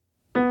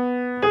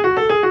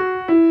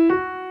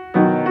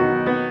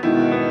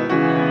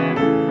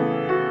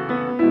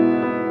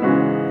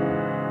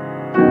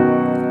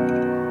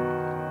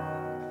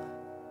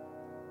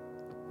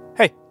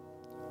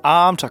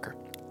I'm Tucker,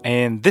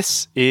 and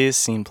this is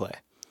Scene Play.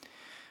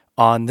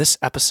 On this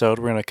episode,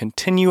 we're going to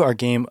continue our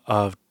game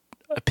of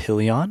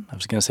Apyllion. I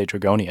was going to say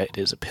Dragonia. It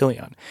is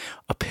Apyllion.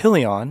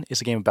 Apyllion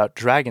is a game about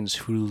dragons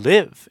who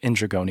live in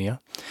Dragonia.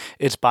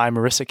 It's by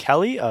Marissa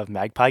Kelly of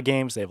Magpie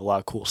Games. They have a lot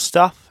of cool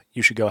stuff.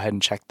 You should go ahead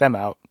and check them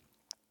out.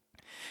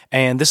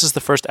 And this is the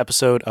first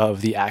episode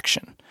of The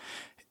Action.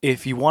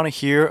 If you want to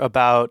hear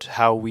about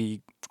how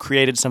we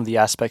created some of the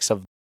aspects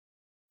of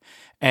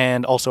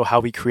and also how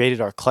we created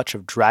our clutch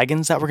of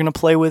dragons that we're going to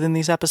play with in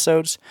these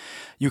episodes,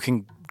 you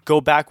can go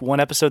back one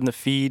episode in the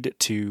feed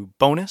to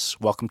bonus,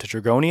 Welcome to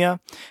Dragonia,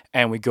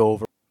 and we go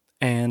over.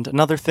 And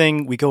another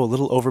thing, we go a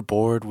little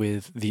overboard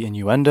with the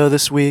innuendo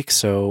this week,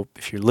 so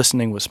if you're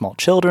listening with small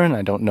children,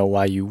 I don't know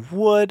why you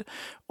would,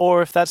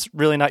 or if that's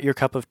really not your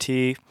cup of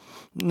tea,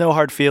 no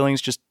hard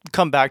feelings, just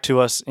come back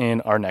to us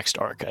in our next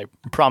arc. I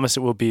promise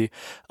it will be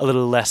a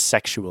little less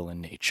sexual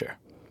in nature.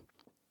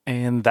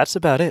 And that's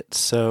about it,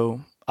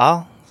 so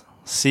I'll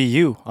see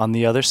you on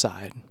the other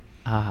side.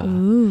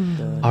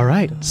 All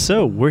right,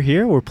 so we're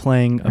here. We're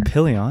playing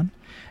Apyllion,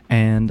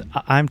 and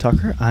I'm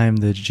Tucker. I'm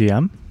the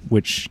GM,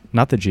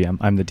 not the GM,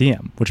 I'm the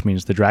DM, which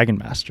means the Dragon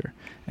Master.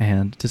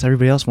 And does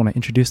everybody else want to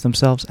introduce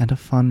themselves and a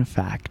fun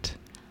fact?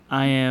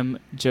 I am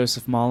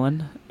Joseph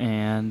Mullen,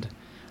 and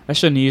I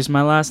shouldn't use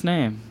my last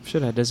name,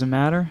 should I? Does it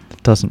matter?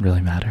 It doesn't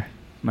really matter.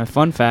 My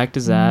fun fact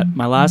is that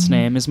my last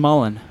name is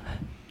Mullen.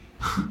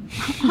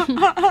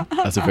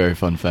 That's a very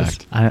fun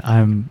fact.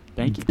 I'm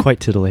Thank you. Quite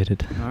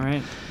titillated. All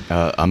right.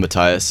 I'm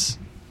Matthias.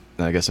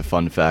 And I guess a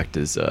fun fact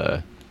is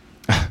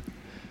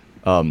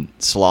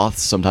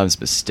sloths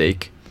sometimes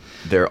mistake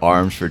their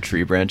arms for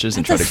tree branches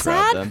and try to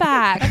grab them.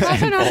 That's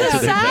also not a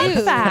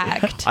sad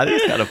fact. I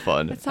think it's kind of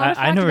fun.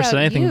 I never said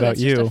anything about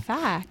it's you. Just a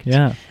fact.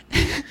 Yeah.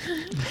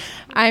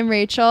 I'm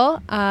Rachel,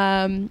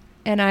 and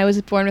I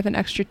was born with an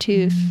extra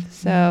tooth,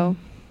 so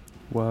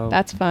Whoa.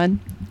 that's fun.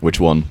 Which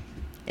one?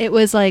 It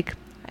was like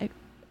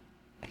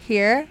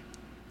here,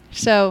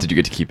 so Did you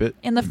get to keep it?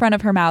 In the front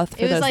of her mouth for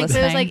it was those like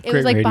listening. it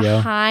was Great like radio.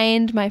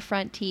 behind my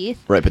front teeth.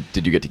 Right, but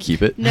did you get to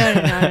keep it?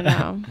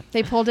 No.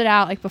 They pulled it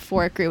out like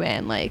before it grew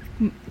in, like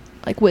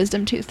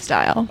wisdom tooth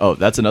style. Oh,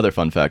 that's another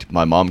fun fact.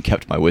 My mom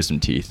kept my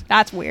wisdom teeth.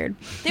 That's weird.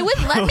 They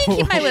wouldn't let me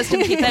keep my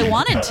wisdom teeth. I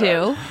wanted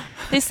to.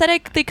 They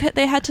said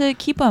they had to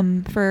keep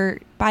them for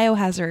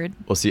biohazard.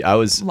 Well, see, I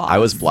was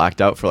Laws. blacked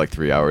out for like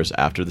 3 hours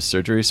after the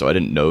surgery, so I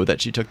didn't know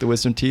that she took the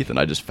wisdom teeth, and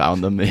I just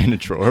found them in a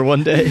drawer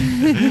one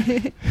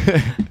day.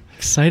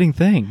 Exciting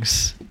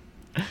things.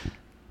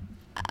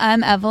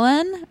 I'm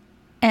Evelyn,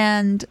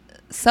 and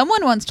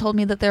someone once told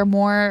me that there are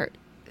more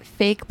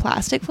fake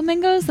plastic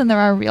flamingos than there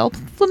are real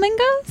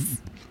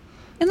flamingos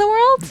in the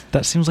world.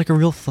 That seems like a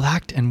real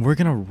fact, and we're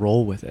going to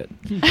roll with it.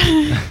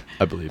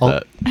 I believe Oh.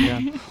 that. Yeah.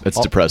 It's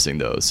depressing,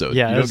 though, so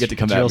Yeah, you don't it's get to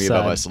come real at me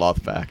about sad. my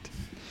sloth fact.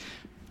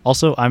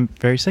 Also, I'm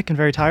very sick and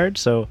very tired,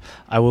 so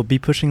I will be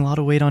pushing a lot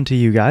of weight onto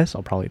you guys.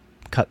 I'll probably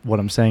cut what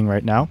I'm saying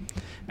right now.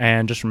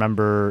 And just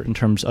remember, in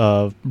terms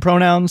of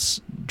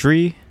pronouns,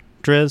 Dree,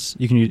 Driz,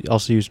 you can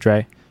also use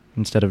Dre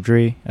instead of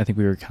Dree. I think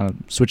we were kind of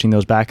switching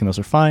those back, and those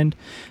are fine.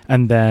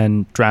 And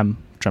then Drem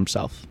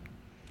self,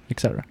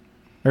 etc.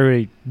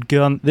 Everybody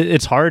good on.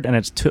 It's hard, and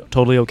it's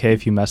totally okay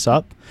if you mess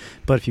up.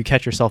 But if you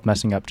catch yourself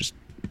messing up, just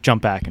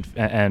jump back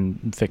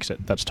and fix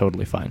it. That's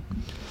totally fine.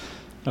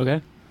 Okay.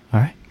 All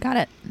right. Got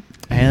it.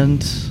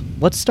 And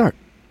let's start.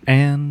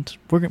 And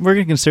we're going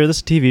to consider this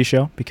a TV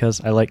show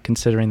because I like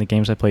considering the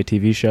games I play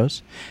TV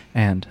shows.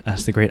 And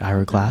as the great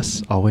Ira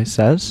Glass always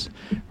says,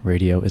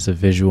 radio is a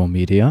visual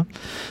media.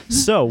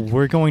 So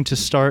we're going to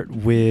start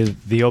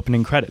with the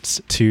opening credits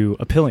to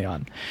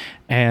Apyllion.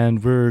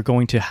 And we're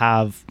going to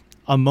have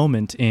a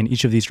moment in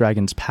each of these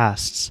dragons'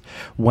 pasts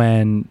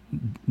when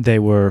they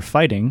were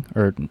fighting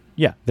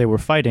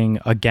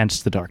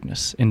against the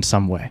darkness in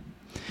some way.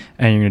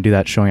 And you're going to do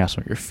that showing us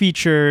some of your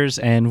features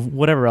and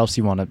whatever else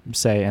you want to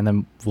say, and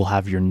then we'll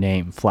have your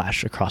name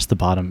flash across the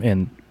bottom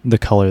in the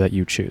color that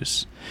you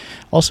choose.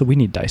 Also, we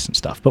need dice and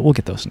stuff, but we'll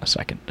get those in a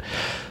second.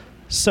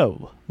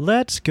 So,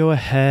 let's go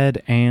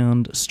ahead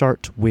and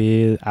start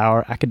with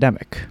our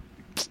academic.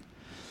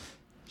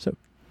 So,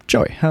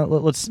 Joey,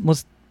 let's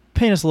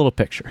paint us a little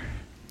picture.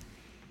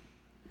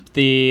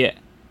 The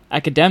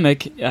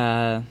academic,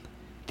 the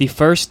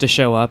first to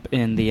show up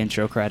in the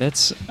intro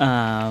credits,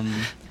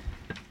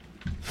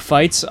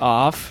 fights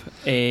off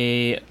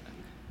a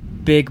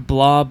big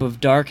blob of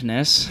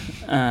darkness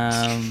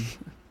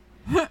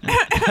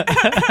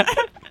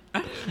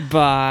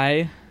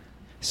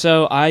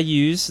so I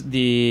use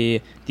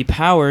the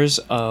powers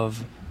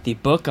of the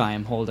book I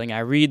am holding. I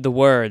read the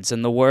words,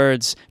 and the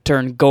words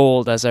turn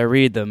gold as I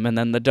read them, and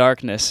then the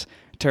darkness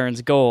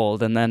turns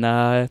gold and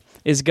then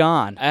is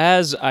gone.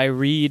 As I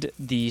read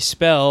the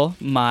spell,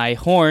 my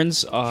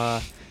horns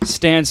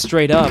stand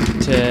straight up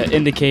to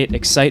indicate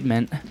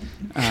excitement.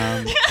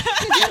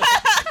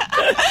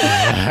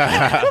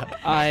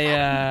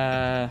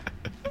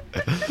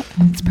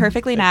 It's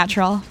perfectly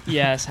natural.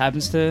 Yes,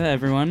 happens to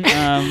everyone.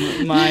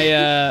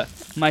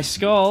 My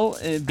skull,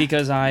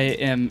 because I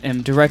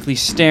am directly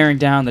staring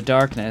down the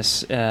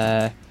darkness,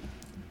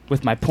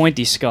 with my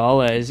pointy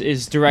skull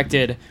is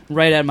directed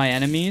right at my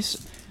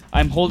enemies.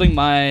 I'm holding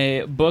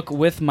my book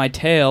with my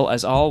tail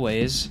as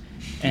always,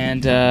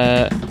 and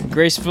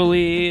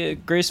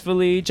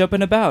gracefully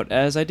jumping about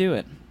as I do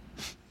it.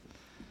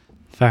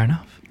 Fair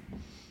enough.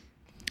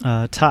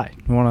 Ty,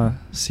 you want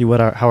to see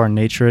how our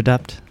nature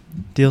adept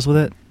deals with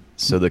it?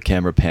 So the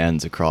camera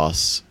pans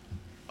across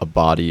a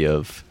body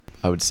of,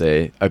 I would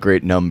say, a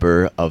great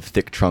number of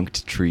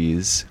thick-trunked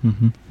trees,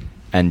 Mm-hmm.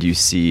 and you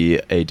see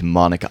a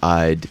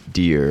demonic-eyed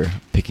deer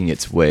picking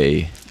its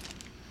way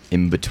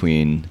in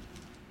between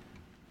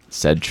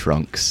said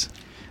trunks.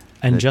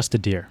 And just a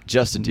deer.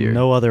 Just a deer.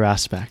 No other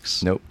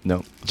aspects. Nope,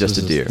 just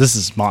a deer. This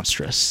is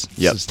monstrous.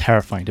 Yep. This is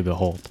terrifying to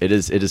behold. It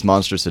is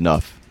monstrous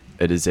enough.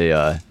 It is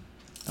a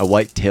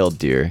white-tailed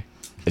deer,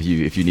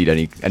 if you need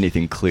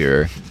anything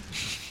clearer.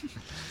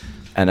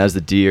 And as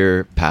the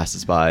deer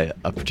passes by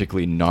a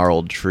particularly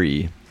gnarled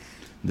tree,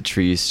 the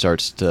tree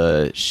starts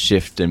to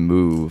shift and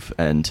move,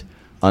 and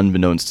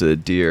unbeknownst to the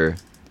deer,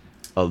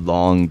 a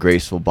long,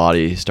 graceful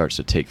body starts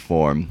to take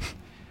form.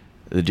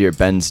 The deer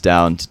bends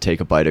down to take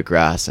a bite of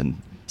grass, and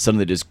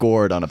suddenly it is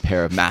gored on a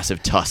pair of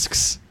massive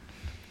tusks.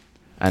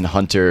 And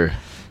Hunter,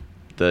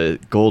 the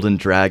golden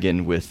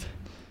dragon with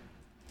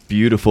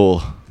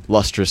beautiful,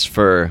 lustrous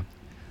fur,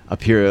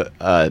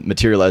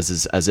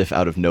 materializes as if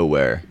out of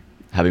nowhere,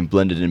 having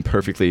blended in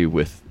perfectly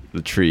with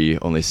the tree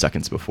only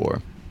seconds before.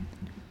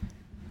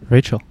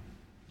 Rachel.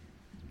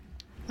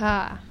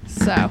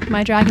 So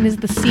my dragon is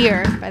the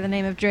seer by the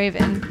name of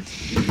Draven.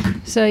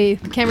 So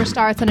the camera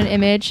starts on an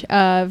image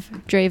of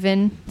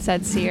Draven,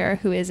 said seer,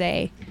 who is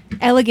a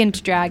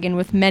elegant dragon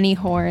with many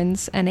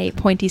horns and a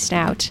pointy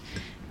snout,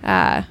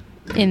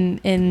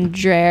 in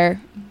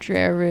Drear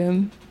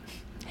room,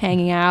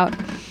 hanging out.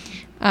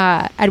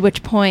 At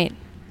which point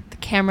the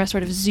camera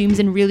sort of zooms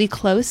in really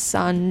close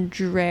on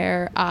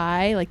Drear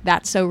eye, like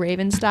That's So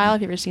Raven style.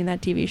 Have you ever seen that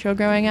TV show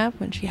growing up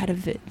when she had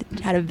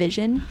a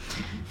vision?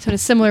 So in a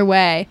similar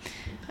way,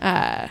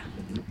 and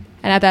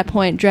at that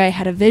point, Dre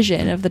had a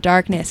vision of the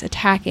darkness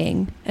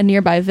attacking a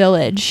nearby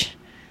village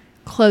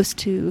close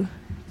to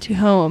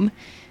home,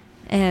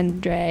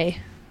 and Dre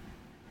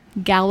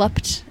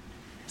galloped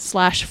 /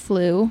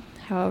 flew.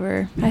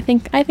 However, I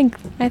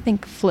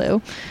think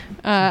flew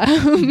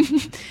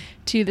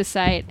to the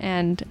site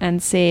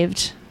and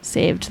saved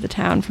the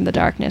town from the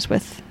darkness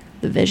with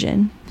the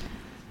vision.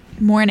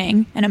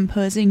 Morning, an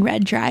imposing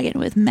red dragon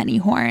with many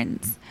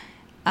horns,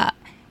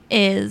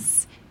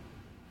 is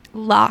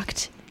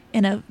locked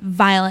in a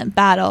violent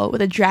battle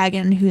with a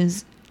dragon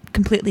who's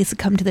completely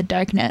succumbed to the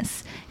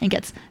darkness and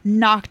gets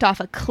knocked off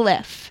a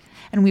cliff.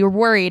 And we were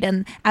worried,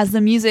 and as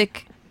the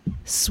music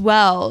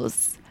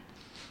swells,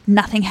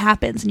 nothing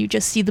happens, and you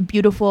just see the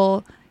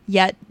beautiful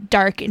yet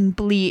dark and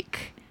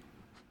bleak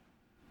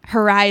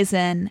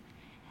horizon.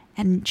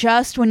 And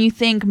just when you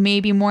think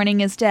maybe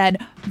morning is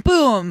dead,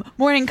 boom,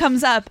 morning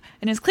comes up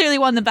and has clearly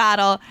won the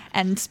battle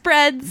and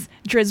spreads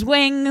Driz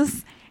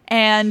wings,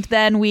 and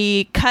then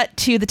we cut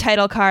to the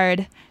title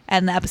card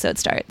and the episode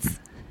starts.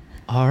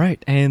 All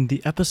right, and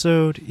the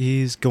episode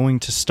is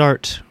going to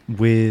start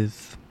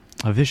with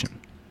a vision.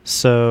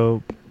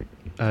 So,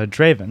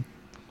 Draven,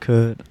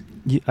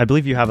 I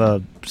believe you have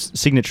a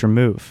signature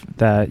move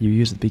that you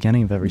use at the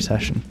beginning of every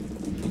session.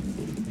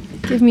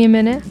 Give me a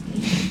minute.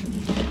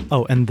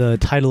 Oh, and the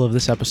title of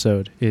this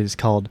episode is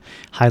called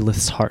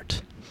Hylith's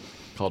Heart.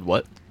 Called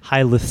what?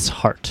 Hylith's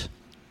Heart.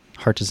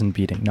 Heart is in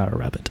beating, not a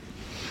rabbit.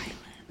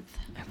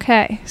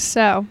 Okay,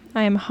 so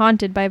I am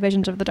haunted by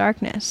visions of the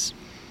darkness.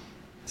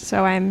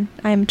 So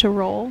I'm to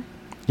roll.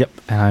 Yep,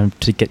 and I'm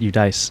to get you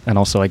dice, and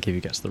also I gave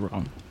you guys the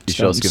wrong. You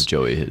should also stones. give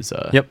Joey his...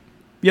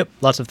 Yep,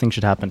 lots of things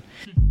should happen.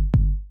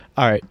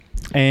 All right,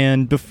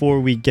 and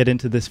before we get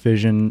into this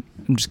vision,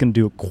 I'm just going to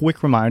do a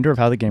quick reminder of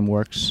how the game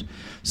works.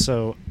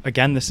 So,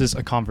 again, this is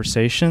a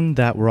conversation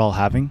that we're all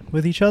having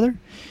with each other,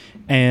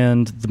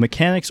 and the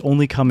mechanics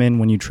only come in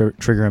when you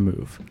trigger a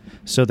move.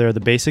 So there are the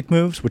basic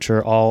moves, which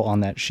are all on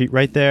that sheet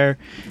right there,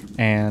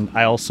 and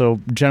I also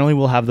generally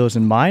will have those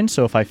in mind,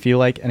 so if I feel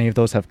like any of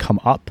those have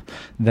come up,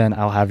 then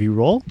I'll have you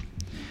roll.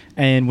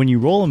 And when you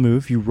roll a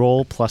move, you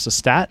roll plus a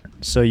stat,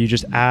 so you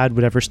just add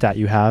whatever stat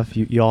you have.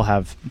 You all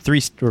have 4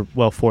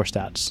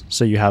 stats.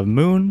 So you have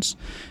moons,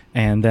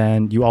 and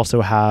then you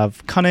also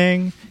have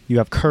cunning, you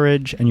have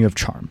courage, and you have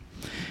charm.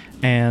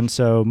 And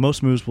so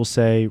most moves will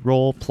say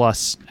roll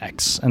plus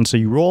X, and so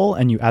you roll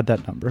and you add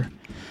that number.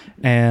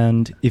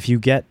 And if you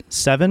get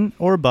 7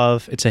 or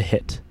above, it's a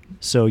hit.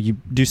 So you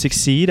do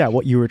succeed at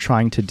what you were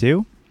trying to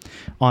do.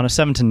 On a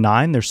 7 to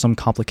 9, there's some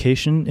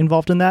complication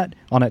involved in that.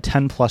 On a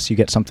 10 plus, you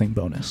get something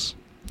bonus.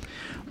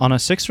 On a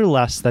 6 or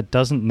less, that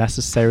doesn't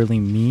necessarily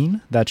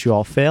mean that you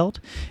all failed.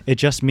 It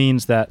just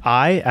means that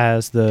I,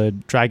 as the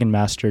Dragon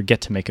Master,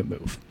 get to make a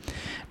move.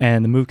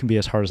 And the move can be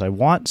as hard as I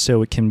want,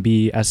 so it can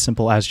be as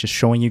simple as just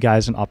showing you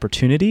guys an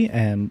opportunity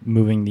and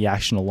moving the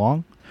action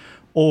along.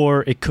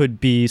 Or it could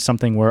be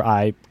something where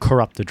I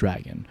corrupt the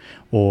dragon,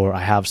 or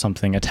I have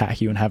something attack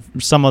you and have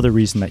some other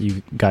reason that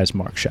you guys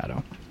mark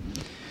shadow.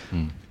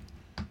 Okay.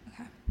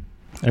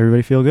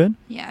 Everybody feel good?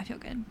 Yeah, I feel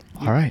good.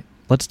 All right,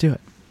 let's do it.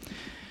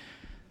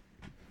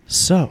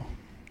 So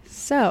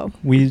So,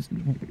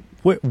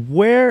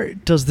 where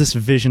does this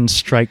vision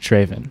strike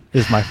Draven?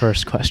 Is my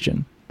first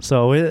question.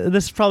 So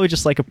this is probably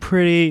just like a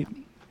pretty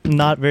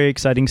not very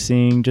exciting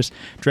scene. Just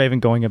Draven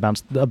going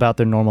about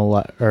their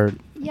normal their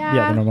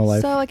normal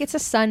life. So, like, it's a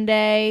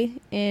Sunday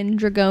in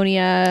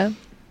Dragonia.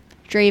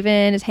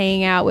 Draven is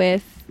hanging out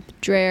with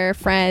Dreher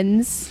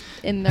friends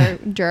in their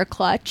Dur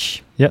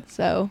clutch. Yep.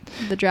 So,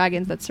 the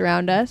dragons that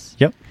surround us.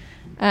 Yep.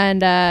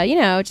 And,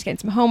 just getting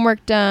some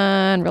homework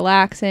done,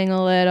 relaxing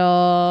a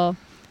little.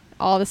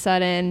 All of a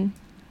sudden,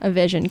 a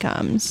vision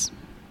comes.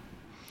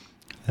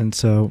 And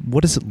so,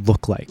 what does it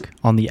look like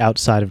on the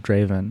outside of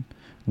Draven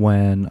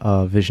when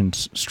a vision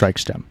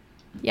strikes them?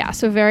 Yeah,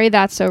 so very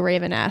That's So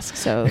Raven-esque.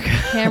 So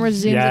camera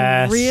zooms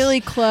Yes. in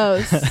really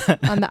close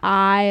on the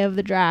eye of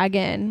the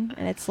dragon,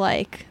 and it's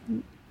like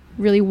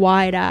really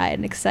wide-eyed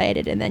and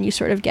excited, and then you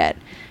sort of get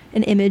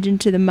an image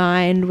into the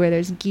mind where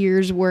there's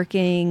gears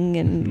working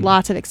and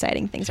lots of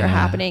exciting things are Yeah.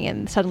 happening,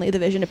 and suddenly the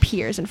vision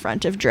appears in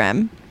front of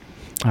Drem.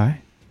 All right.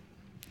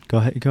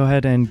 Go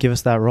ahead and give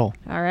us that roll.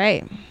 All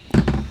right.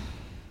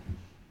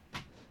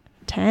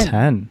 10.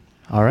 10.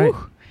 All right.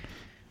 Whew.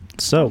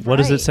 So, what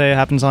does it Right. say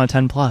happens on a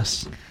 10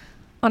 plus?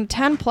 On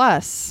 10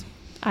 plus,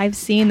 I've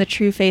seen the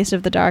true face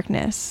of the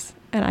darkness,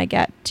 and I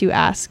get to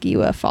ask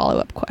you a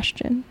follow-up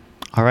question.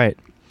 All right.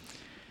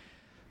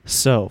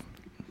 So,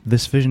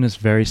 this vision is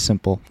very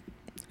simple,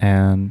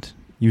 and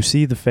you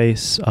see the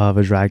face of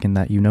a dragon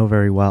that you know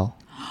very well.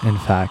 In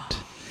fact,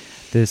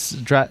 this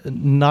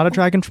not a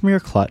dragon from your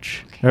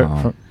clutch.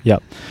 Oh.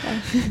 Yep.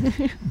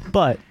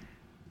 But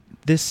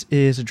this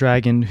is a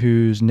dragon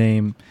whose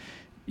name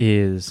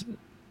is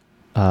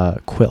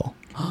Quill.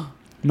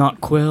 Not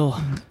Quill.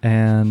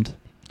 And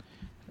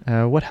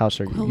what house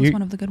are Quill you? was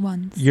one of the good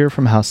ones. You're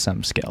from House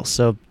Semscale,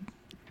 so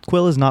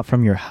Quill is not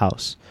from your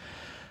house.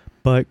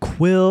 But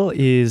Quill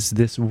is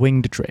this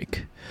winged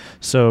drake.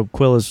 So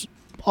Quill is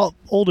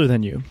older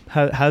than you,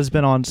 has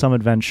been on some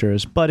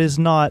adventures, but is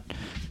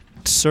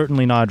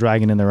certainly not a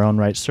dragon in their own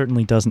right,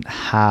 certainly doesn't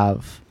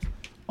have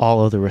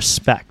all of the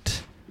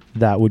respect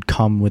that would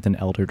come with an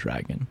elder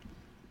dragon.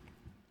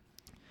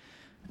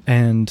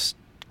 And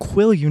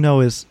Quill,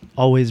 has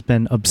always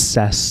been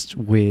obsessed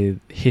with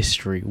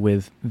history,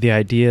 with the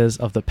ideas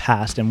of the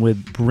past, and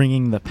with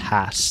bringing the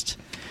past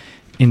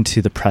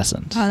into the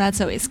present. Oh, that's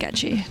always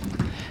sketchy.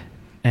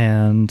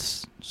 And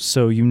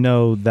so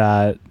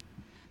that...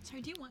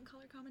 Sorry, do you want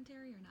color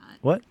commentary or not?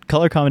 What?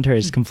 Color commentary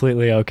is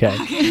completely okay.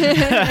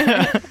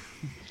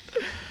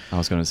 I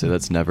was going to say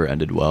that's never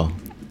ended well.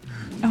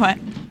 What?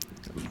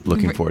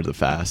 Looking forward to the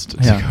fast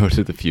Yeah. to go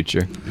to the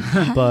future.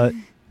 But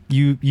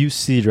you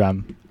see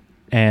Drem,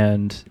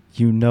 and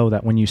you know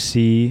that when you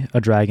see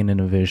a dragon in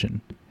a vision,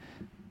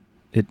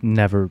 it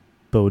never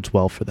bodes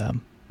well for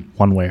them,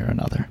 one way or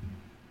another.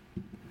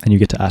 And you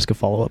get to ask a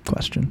follow-up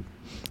question.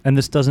 And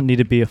this doesn't need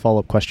to be a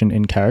follow-up question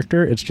in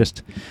character. It's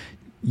just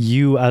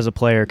you as a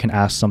player can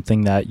ask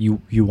something that you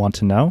want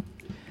to know.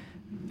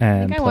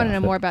 And I think I play want to know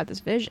off it. more about this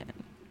vision.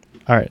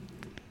 All right.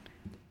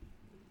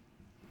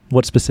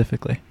 What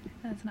specifically?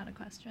 That's not a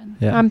question.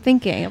 Yeah. I'm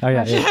thinking. Of Oh,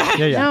 yeah, questions.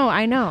 yeah, yeah. No,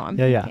 I know. I'm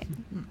Yeah.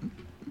 thinking.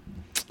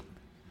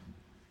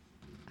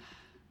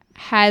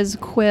 Has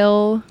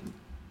Quill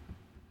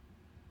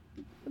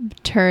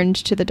turned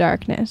to the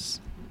darkness?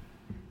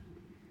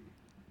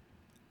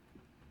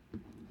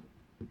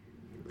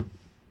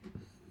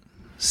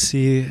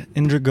 See,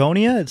 in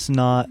Dragonia, it's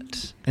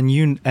not, and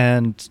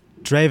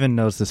Draven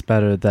knows this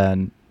better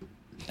than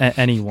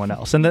anyone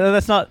else. And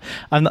that's not.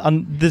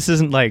 This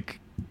isn't like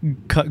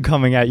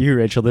coming at you,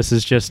 Rachel. This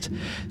is just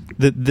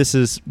this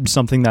is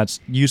something that's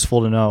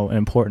useful to know and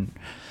important.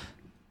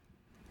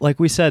 Like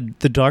we said,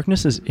 the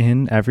darkness is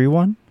in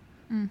everyone,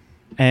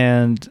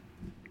 and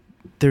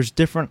there's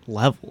different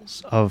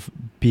levels of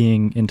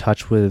being in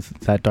touch with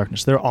that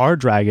darkness. There are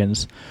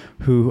dragons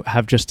who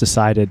have just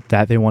decided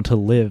that they want to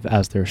live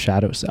as their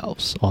shadow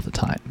selves all the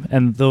time.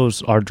 And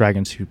those are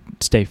dragons who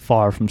stay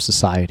far from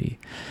society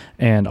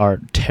and are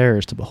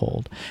terrors to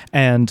behold.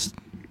 And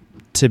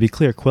to be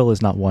clear, Quill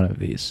is not one of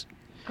these.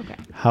 Okay.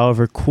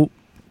 However,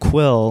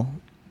 Quill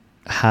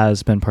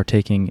has been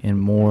partaking in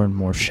more and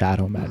more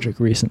shadow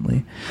magic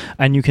recently.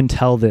 And you can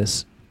tell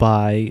this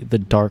by the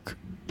dark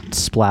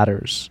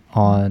splatters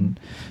on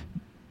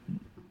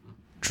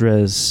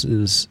Dre's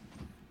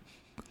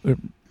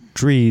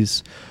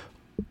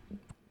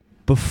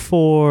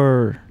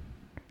before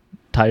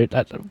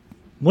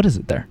what is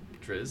it there?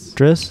 Driz.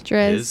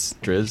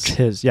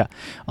 Driz, yeah.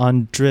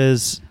 On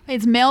Driz,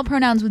 It's male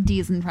pronouns with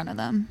D's in front of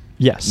them.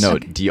 yes. No,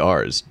 Okay.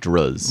 DRs.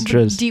 Druz.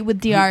 Driz.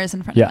 With DRs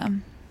in front Yeah. of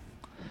them.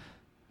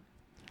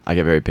 I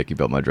get very picky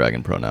about my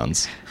dragon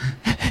pronouns.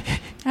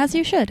 As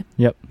you should.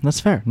 Yep, that's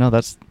fair. No,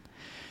 that's...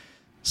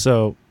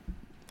 So,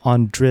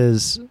 on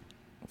Driz,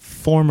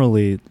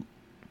 formerly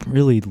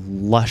really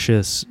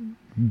luscious,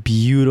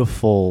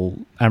 beautiful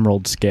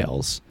emerald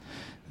scales,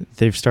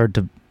 they've started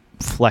to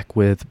fleck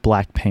with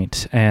black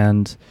paint,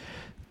 and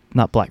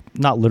not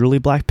literally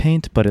black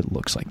paint, but it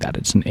looks like that.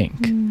 It's an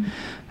ink.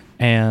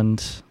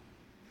 And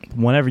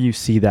whenever you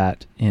see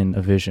that in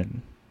a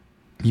vision,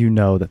 you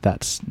know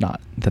that's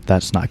not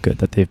good,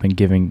 that they've been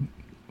giving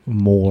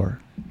more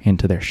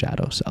into their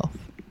shadow self.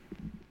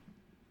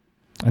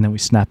 And then we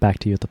snap back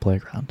to you at the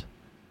playground.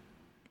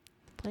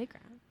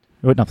 Playground.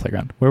 Not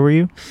playground. Where were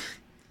you?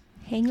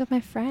 Hang with my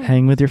friend.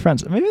 Hanging with your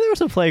friends. Maybe there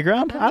was a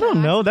playground. Oh, I don't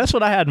yeah. know. That's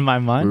what I had in my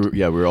mind.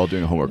 We were all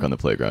doing homework on the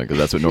playground because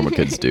that's what normal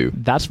kids do.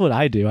 That's what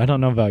I do. I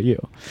don't know about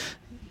you.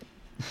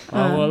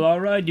 Oh, well, all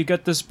right. You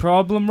got this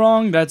problem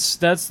wrong. That's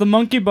the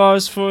monkey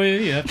bars for you.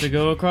 You have to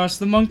go across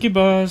the monkey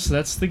bars.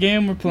 That's the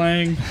game we're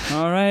playing.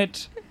 All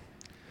right.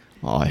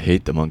 Oh, I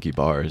hate the monkey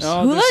bars.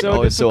 Oh, Who they're let- so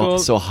Always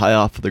difficult. so high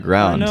off the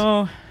ground. I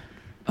know.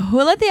 Who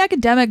let the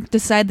academic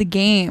decide the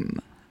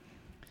game?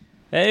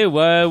 Hey,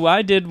 well,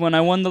 I did when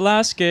I won the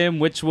last game,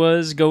 which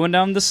was going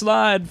down the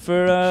slide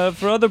for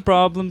other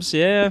problems.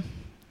 Yeah,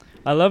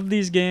 I love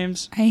these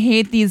games. I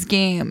hate these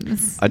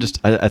games.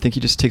 I think he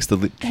just takes the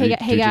lead. Hey,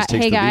 Drew just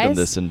takes the lead on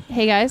this and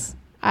Hey guys,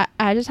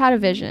 I just had a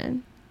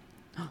vision.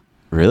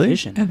 really.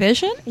 Vision. A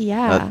vision?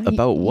 Yeah.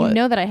 About what? You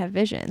know that I have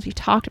visions. We've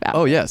talked about.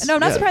 Oh it. yes. No, I'm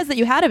not yeah. surprised that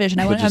you had a vision.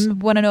 I But just-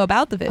 want to know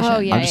about the vision. Oh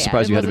yeah. I'm just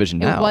surprised It you had a wasn't- vision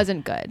now. It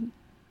wasn't good.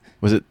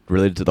 Was it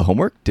related to the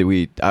homework? Did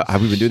we?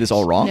 Have we been doing this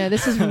all wrong? No,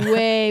 this is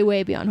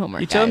way beyond homework.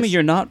 You telling me guys.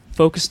 you're not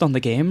focused on the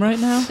game right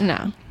now?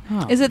 No.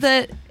 Oh. Is it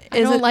that? I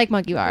Is don't it like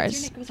monkey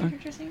bars.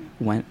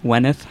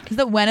 Wenneth? is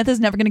that Gwyneth is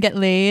never going to get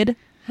laid?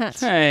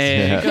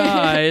 Hey, Yeah.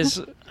 guys.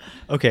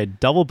 Okay,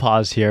 double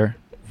pause here.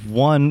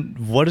 One,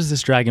 what does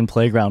this dragon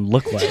playground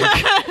look like?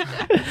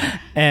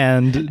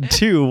 And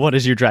two, what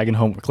is your dragon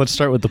homework? Let's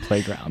start with the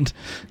playground.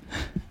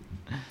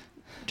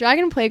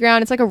 Dragon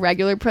Playground, it's like a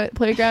regular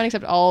playground,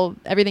 except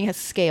everything has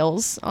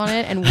scales on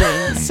it and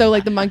wings. So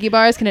like the monkey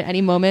bars can at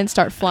any moment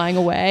start flying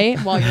away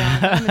while you're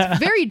on them. It's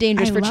very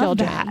dangerous I for love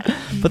children. that.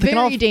 But they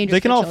Very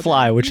dangerous can for all children.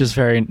 fly, which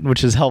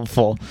is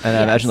helpful. And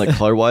I imagine Yes. like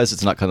color wise,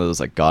 it's not kind of those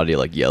like gaudy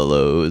like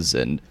yellows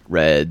and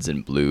reds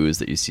and blues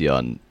that you see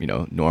on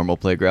normal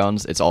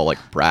playgrounds. It's all like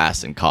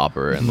brass and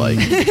copper and like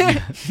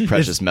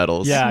precious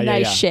metals. Yeah,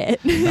 Nice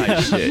shit.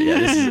 Nice shit.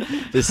 Yeah,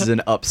 this is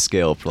an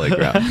upscale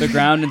playground. The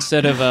ground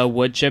instead of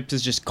wood chips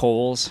is just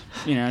coals.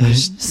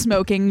 Just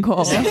Smoking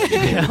coal.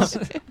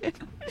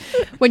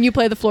 When you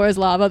play The Floor is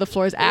Lava, the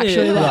floor is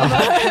actually Yeah.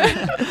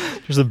 lava.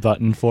 There's a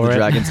button for The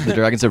it.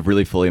 dragons have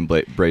really fully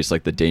embraced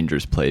like the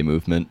dangerous play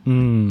movement.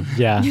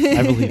 Yeah,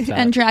 I believe that.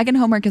 And dragon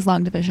homework is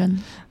long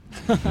division.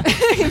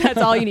 That's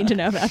all you need to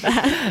know about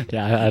that.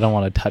 Yeah, I don't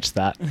want to touch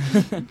that.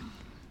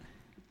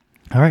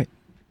 All right.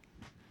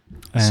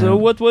 So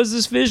And- what was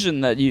this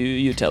vision that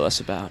you tell us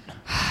about?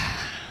 Oh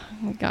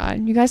my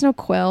god. You guys know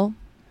Quill?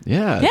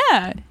 Yeah.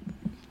 Yeah.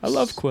 I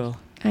love Quill.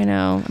 I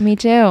know. Me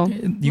too.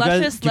 You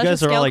Luscious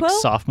guys are all like Scale Quill?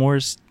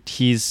 sophomores.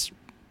 He's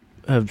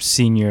a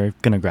senior,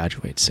 gonna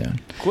graduate soon.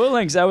 Quill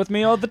hangs out with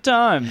me all the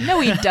time. No,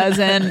 he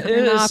doesn't.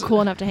 You're not is-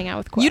 cool enough to hang out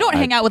with Quill. You don't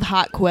hang out with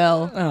Hot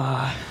Quill.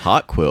 Ah,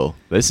 Hot Quill.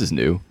 This is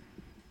new.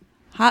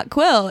 Hot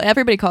Quill.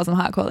 Everybody calls him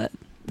Hot Quill.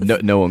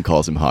 No one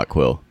calls him Hot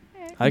Quill.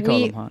 I call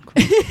We- him Hot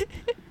Quill.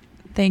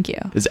 Thank you.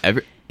 Is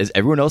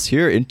everyone else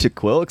here into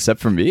Quill except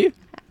for me?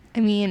 I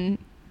mean,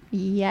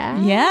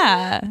 yeah.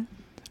 Yeah.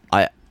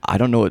 I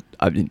don't know what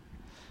I mean.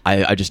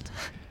 I just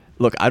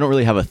look. I don't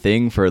really have a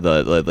thing for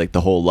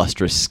the whole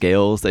lustrous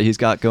scales that he's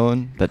got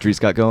going. That Dree's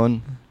got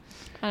going.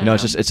 I You don't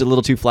know, it's a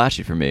little too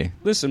flashy for me.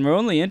 Listen, we're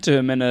only into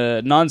him in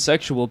a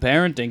non-sexual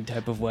parenting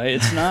type of way.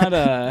 It's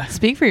not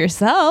Speak for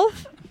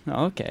yourself.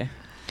 okay.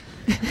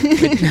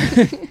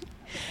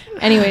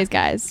 Anyways,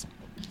 guys,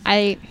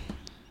 I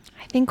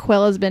think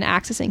Quill has been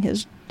accessing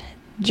his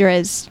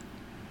Driz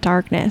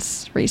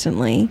darkness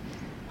recently.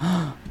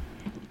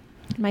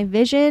 My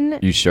vision,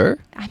 You sure?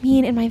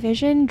 in my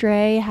vision,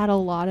 Dre had a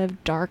lot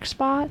of dark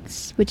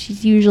spots, which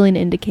is usually an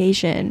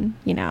indication,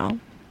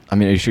 I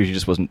mean, are you sure he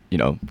just wasn't,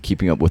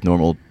 keeping up with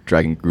normal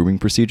dragon grooming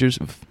procedures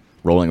of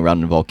rolling around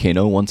in a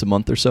volcano once a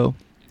month or so?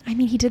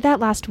 He did that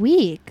last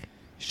week.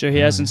 Sure, he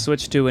hasn't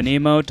switched to an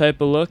emo type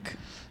of look.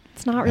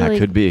 It's not That really.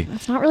 could be.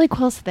 It's not really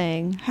Quill's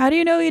thing. How do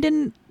you know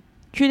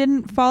Tree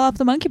didn't fall off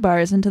the monkey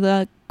bars into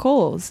the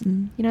coals?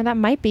 And That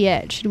might be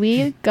it. Should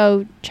we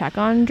go check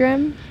on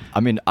Drim? I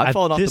mean, I've At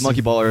fallen off the this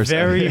monkey ballers.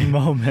 very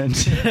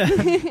moment.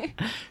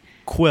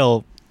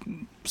 Quill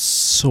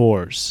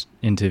soars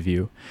into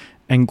view,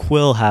 and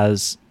Quill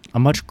has a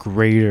much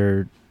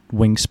greater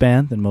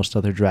wingspan than most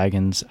other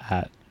dragons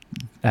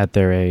at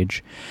their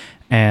age,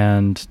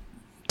 and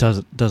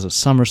does a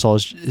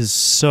somersault, is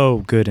so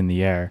good in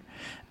the air,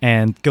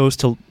 and goes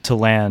to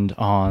land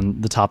on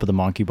the top of the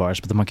monkey bars,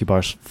 but the monkey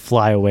bars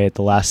fly away at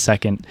the last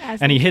second,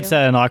 As and he they hits do.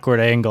 at an awkward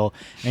angle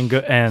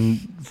and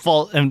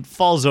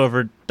falls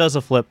over, does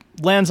a flip,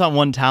 lands on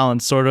one talon,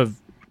 sort of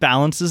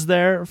balances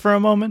there for a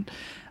moment,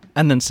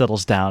 and then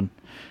settles down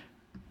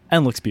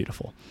and looks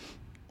beautiful.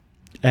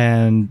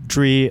 And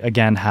Dree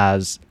again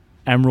has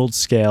emerald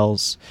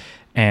scales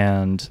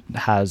and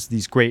has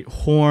these great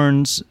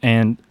horns,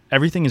 and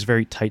everything is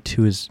very tight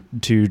to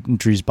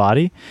Dree's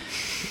body.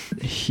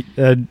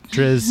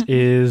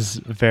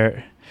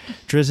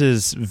 Driz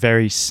is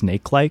very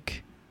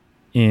snake-like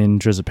in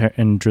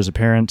Driz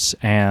appearance,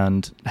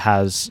 and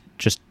has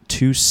just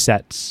two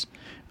sets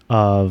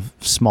of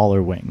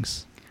smaller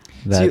wings.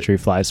 that See- tree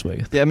flies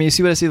with. Yeah, I mean, you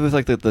see what I see with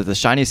like the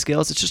shiny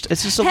scales? It's just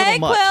a Hey little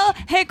much. Quill!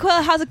 Hey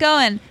Quill, how's it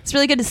going? It's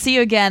really good to see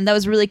you again. That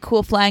was a really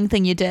cool flying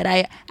thing you did.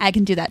 I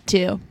can do that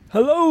too.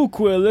 Hello,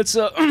 Quill. It's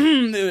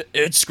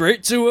it's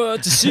great to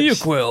see you,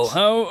 Quill.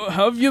 How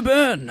have you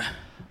been?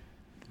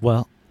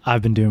 Well,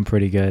 I've been doing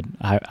pretty good.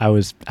 I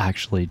was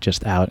actually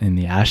just out in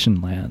the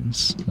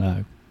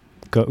Ashenlands,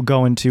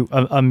 going to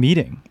a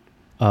meeting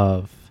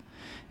of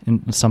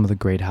in some of the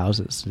great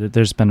houses.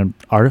 There's been an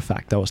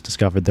artifact that was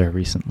discovered there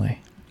recently.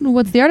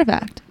 What's the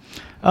artifact?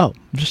 Oh,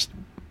 just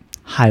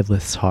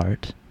Hylith's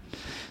heart.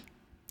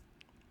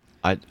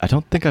 I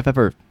don't think I've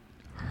ever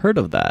heard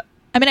of that.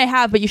 I mean, I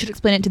have, but you should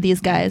explain it to these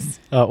guys.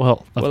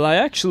 Well, Well, I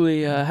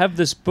actually have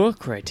this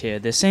book right here,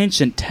 this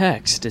ancient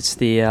text. It's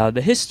the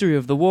history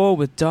of the war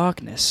with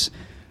darkness.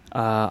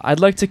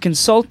 I'd like to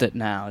consult it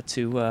now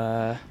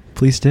to...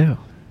 please do.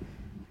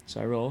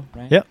 So I roll,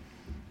 right? Yep.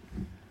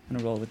 I'm going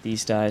to roll with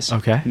these dice.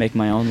 Okay. Make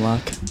my own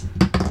luck.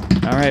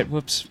 All right,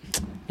 whoops.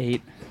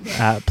 8.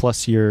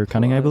 Plus your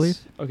cunning, I plus- believe.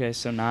 Okay,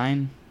 so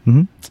 9.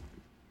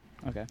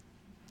 Mm-hmm. Okay.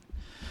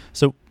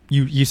 So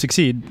you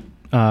succeed.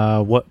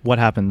 What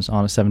happens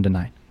on a 7 to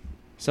 9?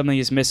 Something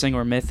is missing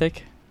or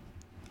mythic.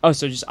 Oh,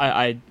 so just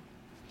I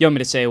you want me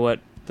to say what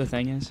the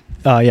thing is?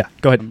 Yeah.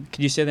 Go ahead.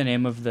 Could you say the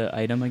name of the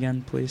item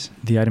again, please?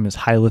 The item is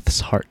Hylith's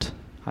heart.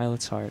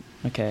 Hylith's heart.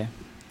 Okay.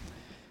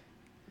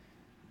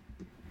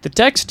 The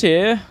text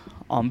here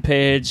on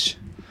page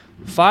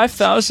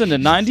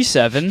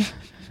 5097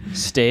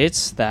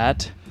 states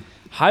that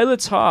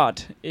Hylith's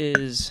heart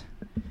is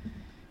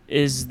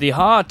the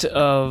heart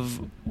of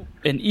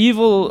an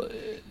evil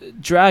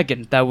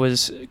dragon that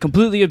was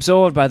completely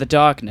absorbed by the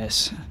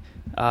darkness.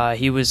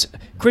 He was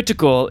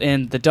critical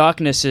in the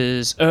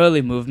darkness's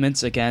early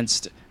movements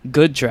against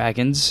good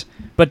dragons,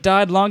 but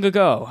died long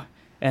ago.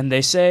 And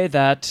they say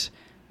that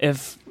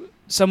if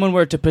someone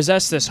were to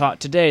possess this heart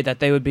today, that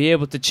they would be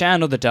able to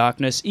channel the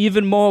darkness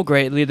even more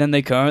greatly than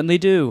they currently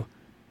do.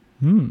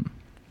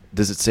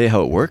 Does it say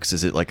how it works?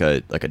 Is it like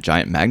a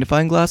giant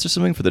magnifying glass or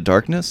something for the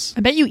darkness?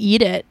 I bet you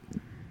eat it.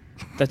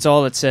 That's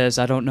all it says.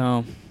 I don't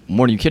know.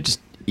 Morning, you can't just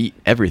eat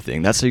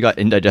everything. That's how you got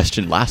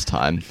indigestion last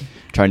time,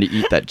 trying to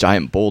eat that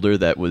giant boulder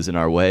that was in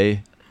our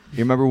way. You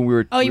remember when we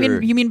were? Oh,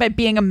 you mean by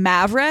being a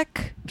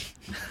maverick?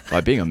 By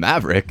being a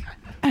maverick?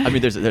 I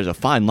mean, there's a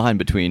fine line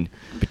between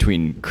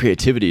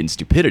creativity and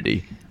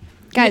stupidity.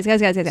 Guys.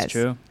 It's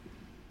true.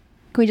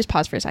 Can we just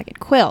pause for a second?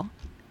 Quill,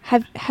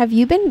 have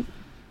you been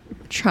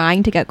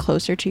trying to get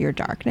closer to your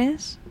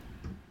darkness?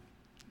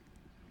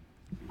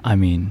 I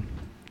mean,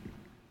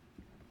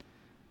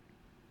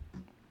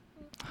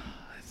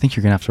 I think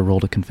you're gonna have to roll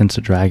to convince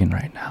a dragon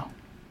right now.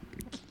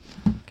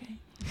 Okay.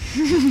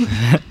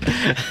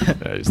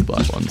 Use the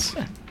black ones.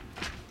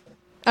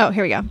 Oh,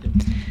 here we go.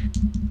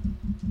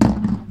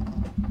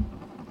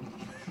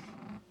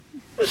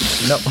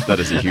 No, that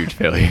is a huge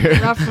failure.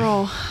 Rough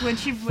roll. When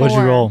she What'd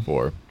you roll?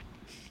 4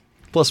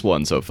 plus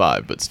 1, so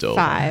 5, but still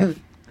 5.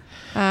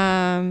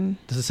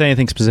 Does it say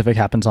anything specific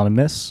happens on a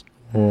miss,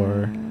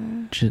 or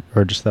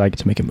just that I get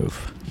to make a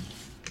move?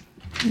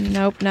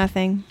 Nope,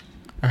 nothing.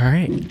 All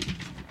right.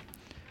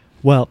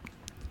 Well,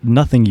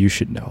 nothing you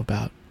should know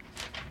about.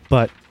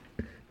 But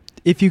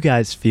if you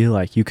guys feel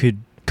like you could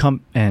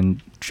come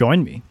and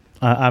join me,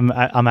 I'm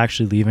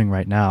actually leaving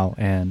right now,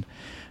 and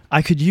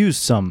I could use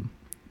some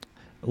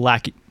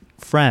lackey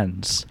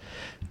friends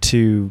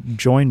to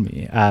join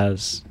me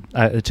as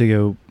to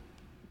go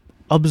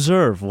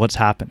observe what's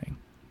happening.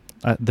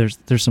 There's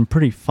some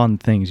pretty fun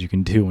things you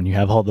can do when you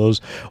have all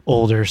those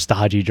older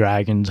stodgy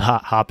dragons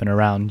hopping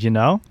around, you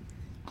know?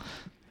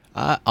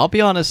 I'll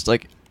be honest,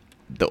 like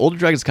the older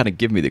dragons kind of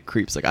give me the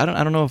creeps. Like I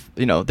don't know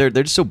if they're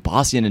just so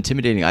bossy and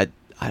intimidating. I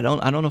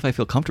don't know if I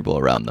feel comfortable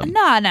around them.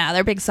 No,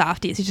 they're big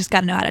softies. You just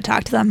gotta know how to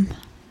talk to them.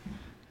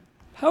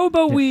 How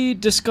about we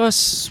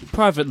discuss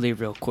privately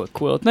real quick,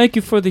 Quill? Thank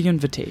you for the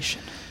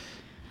invitation.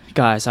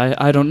 Guys,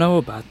 I don't know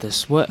about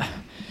this.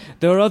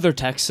 There are other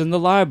texts in the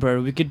library.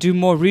 We could do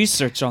more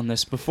research on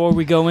this before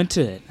we go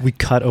into it. We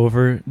cut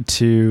over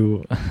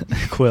to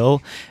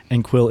Quill,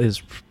 and Quill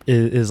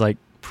is like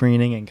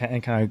preening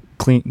and kind of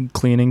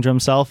cleaning to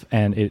himself,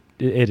 and it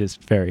is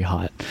very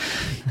hot.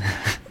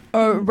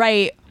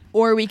 Right.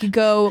 Or we could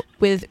go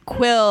with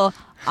Quill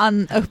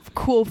on a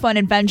cool, fun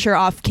adventure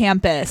off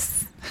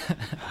campus.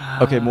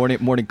 Okay,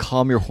 morning.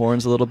 Calm your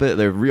horns a little bit.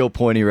 They're real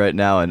pointy right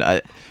now,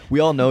 and we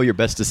all know your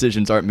best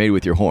decisions aren't made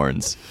with your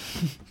horns.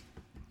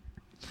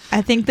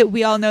 I think that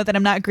we all know that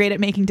I'm not great at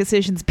making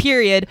decisions,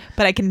 period,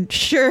 but I can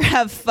sure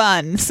have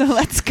fun. So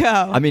let's go.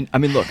 I mean,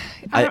 look,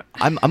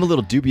 I'm a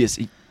little dubious.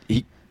 He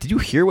did you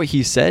hear what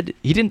he said?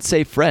 He didn't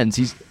say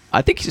friends.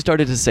 I think he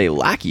started to say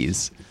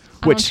lackeys.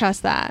 I don't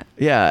trust that.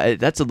 Yeah,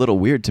 that's a little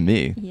weird to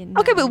me. You know.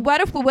 Okay, but what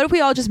if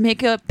we all just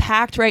make a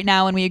pact right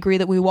now and we agree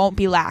that we won't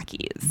be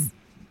lackeys?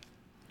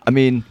 I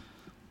mean,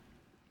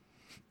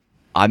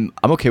 I'm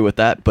okay with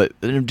that, but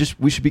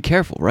we should be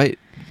careful, right?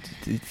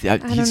 I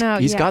don't know.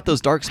 He's got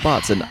those dark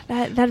spots, and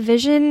that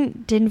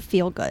vision didn't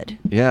feel good.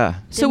 yeah.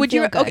 So would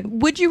you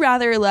would you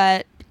rather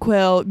let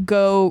Quill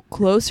go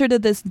closer to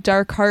this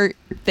dark heart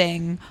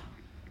thing,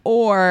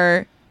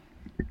 or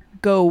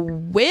go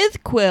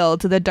with Quill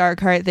to the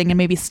Darkheart thing and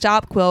maybe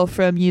stop Quill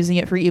from using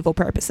it for evil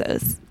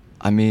purposes.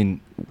 I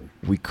mean,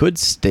 we could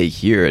stay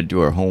here and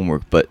do our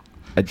homework, but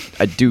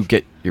I do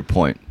get your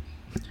point.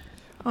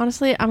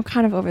 Honestly, I'm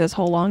kind of over this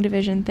whole long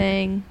division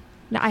thing.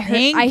 No, I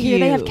Thank hear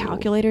they have you.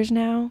 calculators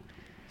now.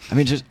 I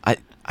mean, just I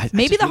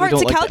Maybe just the really heart's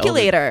don't a like the Elder-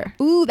 calculator.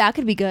 Ooh, that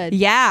could be good.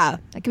 Yeah.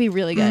 That could be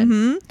really good.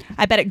 hmm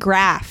I bet it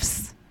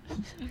graphs.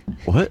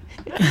 What?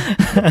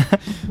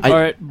 All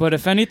right, but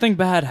if anything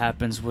bad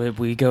happens,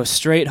 we go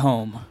straight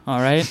home. All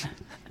right.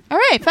 All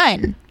right,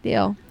 fine.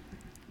 Deal.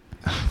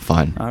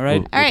 Fine. All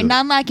right. All right, do it.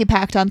 non-lackey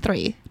pact on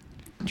 3.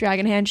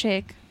 Dragon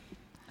handshake.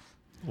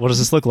 What does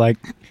this look like?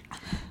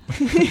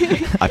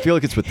 I feel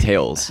like it's with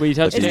tails. We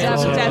touch It's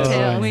tails. definitely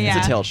tail. It's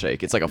Yeah. a tail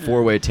shake. It's like a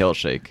 4-way tail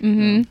shake.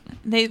 Mm-hmm.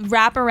 They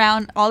wrap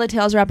around, all the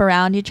tails wrap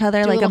around each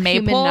other Do a like a little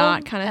human maypole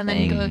knot kinda and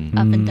thing. then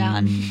go up and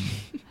down.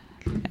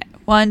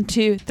 1,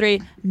 2,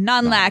 3,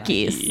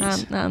 non-lackeys.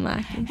 Not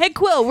lacking. Hey,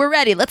 Quill, we're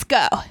ready. Let's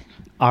go.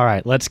 All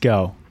right, let's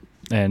go.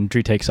 And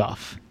Dree takes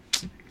off.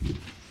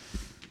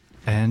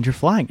 And you're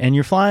flying. And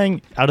you're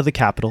flying out of the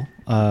capital.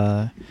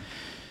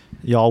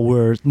 Y'all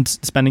were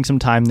spending some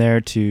time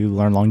there to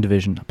learn Long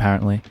Division,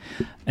 apparently.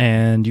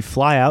 And you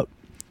fly out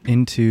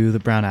into the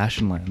Brown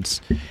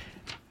Ashenlands.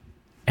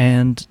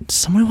 And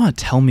somebody want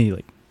to tell me,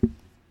 like,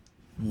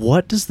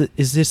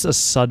 is this a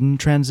sudden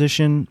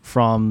transition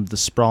from the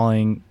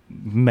sprawling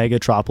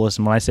megatropolis?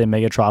 And when I say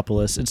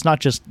megatropolis, it's not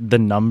just the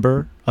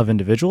number of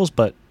individuals,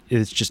 but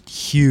it's just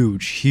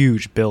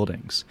huge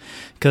buildings,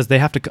 because they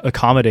have to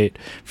accommodate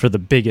for the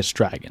biggest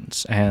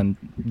dragons, and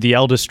the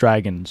eldest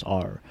dragons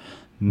are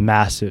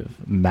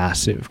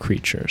massive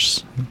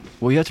creatures.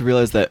 Well, you have to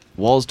realize that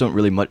walls don't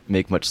really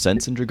make much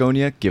sense in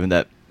Dragonia, given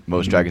that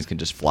most dragons can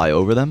just fly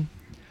over them.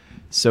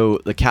 So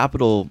the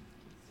capital,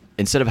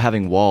 instead of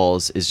having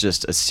walls, is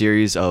just a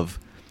series of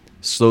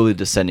slowly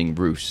descending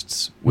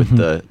roosts, with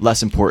the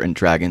less important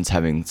dragons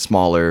having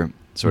smaller,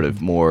 sort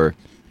of more,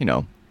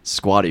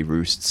 squatty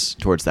roosts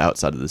towards the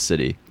outside of the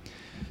city.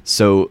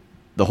 So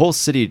the whole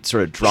city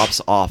sort of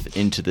drops off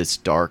into this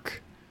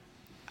dark,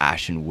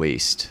 ashen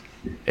waste.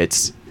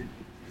 It's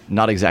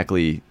not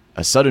exactly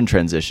a sudden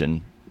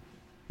transition,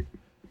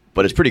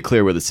 but it's pretty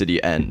clear where the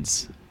city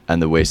ends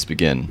and the wastes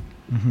begin.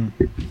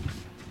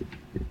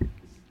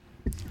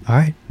 All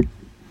right,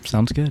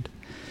 sounds good.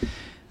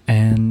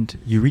 And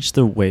you reach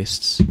the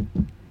wastes,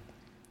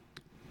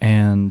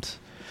 and,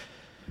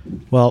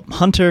 well,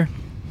 Hunter,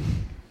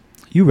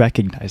 you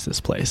recognize this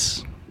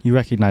place. You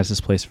recognize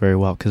this place very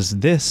well, because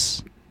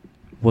this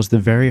was the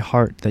very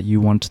heart that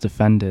you once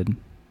defended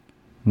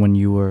when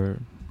you were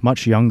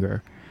much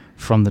younger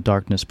from the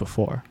darkness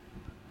before.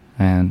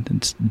 And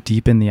it's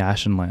deep in the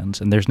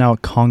Ashenlands, and there's now a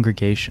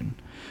congregation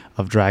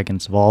of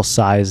dragons of all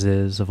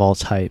sizes, of all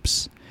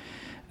types,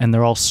 and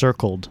they're all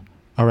circled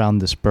around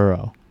this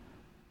burrow.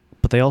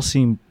 But they all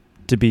seem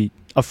to be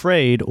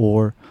afraid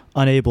or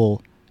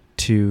unable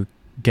to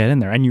get in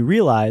there. And you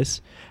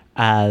realize,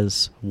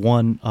 as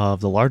one of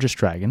the largest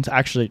dragons,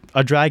 actually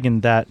a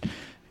dragon that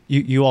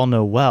you all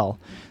know well,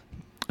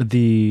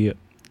 the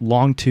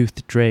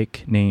long-toothed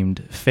drake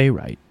named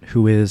Fayrite,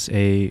 who is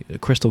a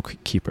crystal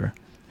keeper,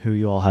 who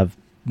you all have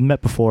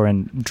met before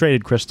and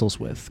traded crystals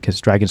with,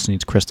 because dragons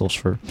needs crystals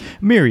for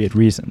myriad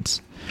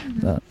reasons.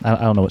 I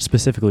don't know what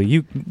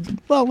specifically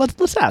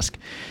let's ask.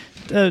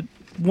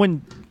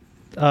 When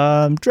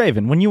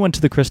Draven, when you went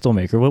to the crystal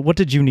maker, what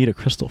did you need a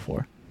crystal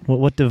for?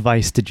 What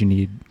device did you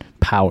need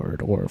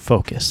powered or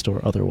focused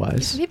or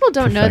otherwise? Some people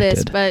don't know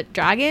this, perfected? but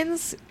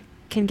dragons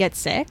can get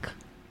sick.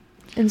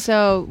 And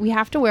so we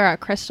have to wear our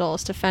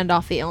crystals to fend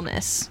off the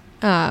illness.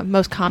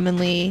 Most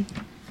commonly,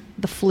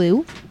 the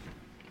flu.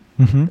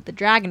 The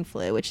dragon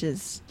flu, which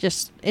is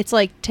just, it's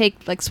like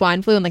take like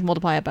swine flu and like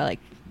multiply it by like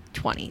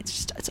 20.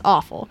 It's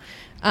awful.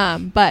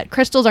 But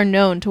crystals are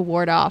known to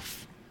ward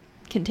off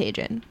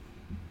contagion.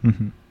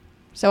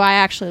 So I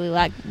actually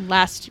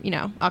last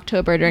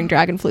October during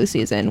dragon flu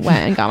season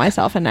went and got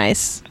myself a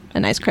nice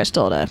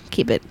crystal to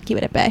keep it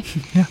at bay.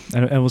 Yeah,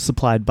 and it was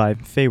supplied by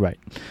Fayrite,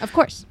 Of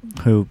course.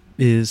 who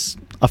is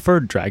a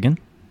furred dragon,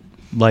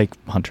 like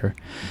Hunter,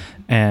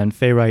 and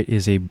Fayrite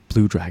is a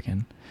blue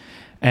dragon.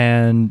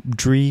 And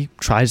Dree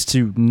tries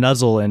to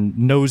nuzzle and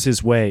nose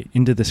his way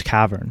into this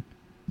cavern,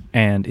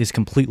 and is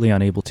completely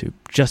unable to,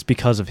 just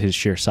because of his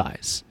sheer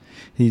size.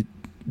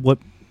 What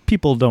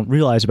people don't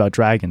realize about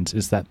dragons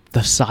is that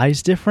the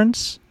size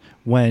difference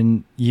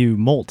when you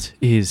molt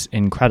is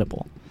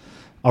incredible.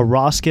 A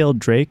raw-scaled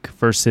drake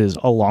versus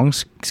a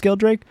long-scaled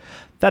drake,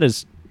 that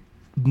is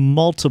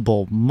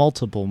multiple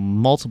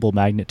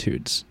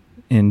magnitudes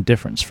in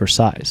difference for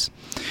size.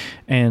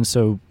 And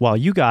so while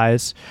you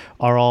guys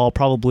are all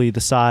probably the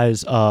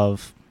size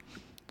of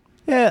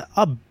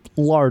a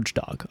large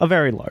dog, a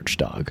very large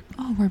dog.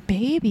 Oh, we're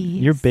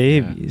babies. You're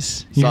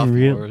babies. Yeah.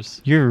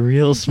 Sophomores. You're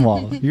real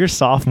small. You're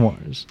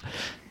sophomores.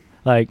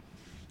 Like,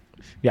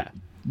 yeah,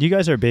 you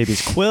guys are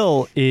babies.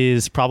 Quill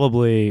is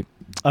probably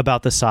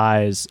about the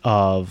size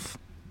of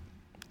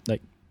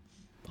like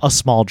a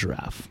small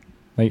giraffe.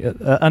 like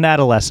an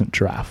adolescent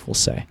giraffe, we'll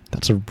say.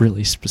 That's a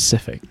really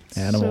specific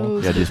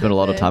animal. So Yeah, do you spend a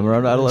lot of time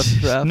around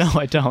adolescent giraffes? No,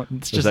 I don't.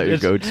 It's Is just that your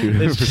it's-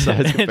 go-to it's for size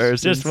It's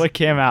comparisons? just what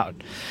came out.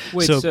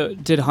 Wait, so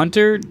did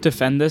Hunter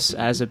defend this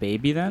as a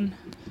baby then?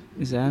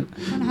 Is that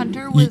When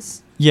Hunter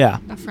was Yeah,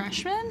 a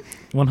freshman,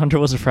 when Hunter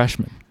was a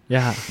freshman.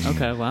 Yeah,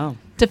 okay? Wow.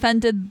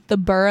 defended the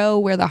burrow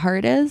where the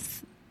heart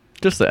is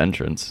Just the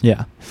entrance.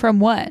 yeah. from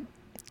what?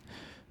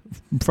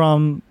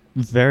 From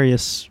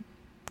various.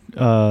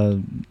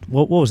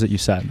 What was it you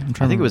said? I'm I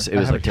trying think to it was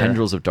remember. I have like it here.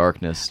 Tendrils of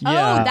Darkness. Yeah.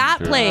 Oh, that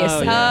Sure. place. Oh,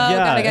 Oh, yeah.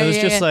 Yeah, got it was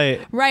just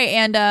like right,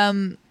 and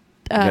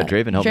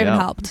Draven helped me Draven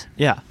out. helped.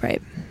 yeah,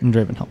 Right. and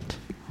Draven helped.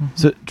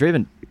 So,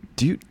 Draven,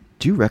 do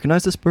you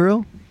recognize this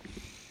burrow?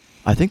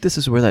 I think this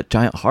is where that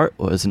giant heart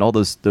was, and all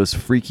those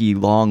freaky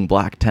long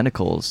black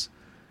tentacles.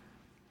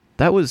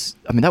 That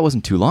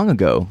wasn't too long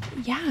ago.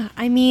 Yeah,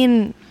 I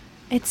mean,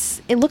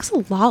 it looks a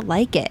lot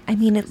like it. I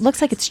mean, it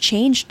looks like it's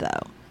changed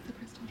though.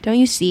 Don't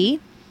you see?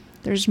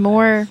 There's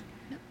more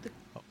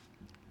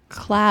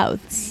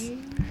clouds.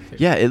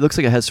 Yeah, it looks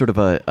like it has sort of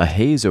a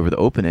haze over the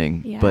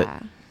opening. Yeah. But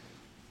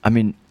I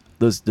mean,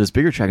 those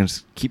bigger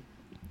dragons keep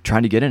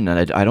trying to get in,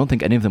 and I don't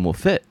think any of them will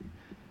fit.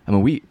 I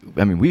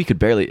mean, we could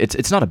barely.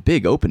 It's not a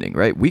big opening,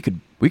 right? We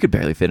could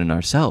barely fit in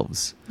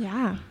ourselves.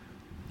 Yeah.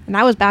 And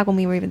that was back when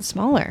we were even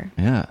smaller.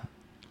 Yeah,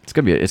 it's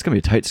gonna be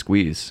a tight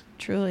squeeze.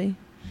 Truly.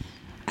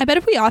 I bet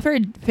if we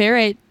offered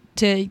Fairite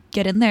to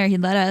get in there,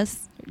 he'd let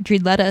us.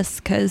 Dre'd let us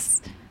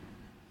because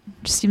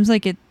it just seems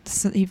like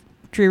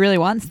Dree really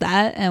wants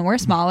that, and we're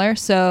smaller,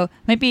 so it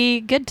might be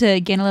good to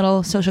gain a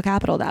little social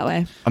capital that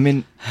way. I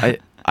mean, I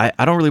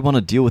don't really want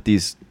to deal with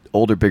these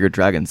older, bigger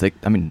dragons.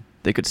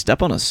 They could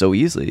step on us so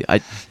easily.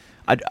 I'd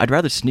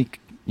rather sneak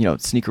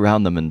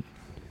around them, and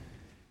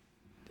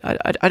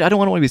I don't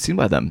want to be seen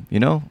by them. You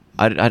know,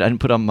 I didn't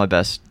put on my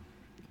best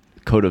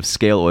coat of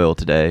scale oil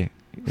today.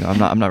 You know,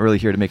 I'm not really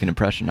here to make an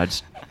impression. I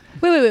just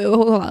Wait,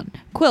 hold on.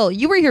 Quill,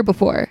 you were here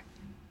before.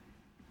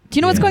 Do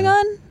you know what's Yeah. going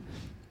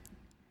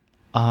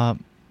on?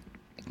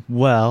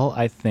 Well,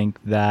 I think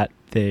that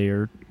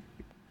they're.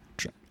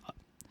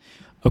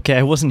 Okay,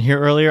 I wasn't here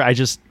earlier. I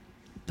just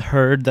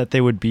heard that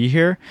they would be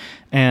here,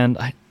 and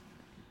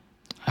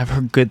I've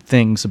heard good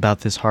things about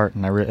this heart,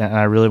 and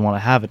I really want to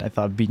have it. I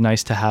thought it'd be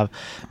nice to have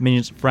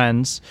minions of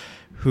friends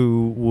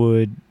who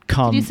would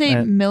come. Did you say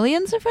and-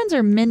 millions of friends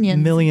or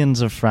minions? millions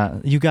of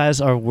friends? You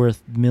guys are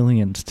worth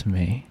millions to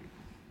me.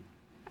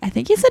 I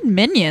think you said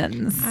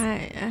minions.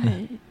 I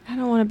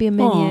don't want to be a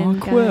minion.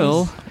 Aw,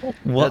 Quill. guys.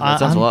 Well, that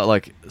sounds I'm- a lot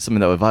like something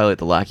that would violate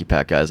the lackey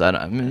pack, guys.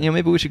 I mean,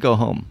 maybe we should go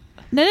home.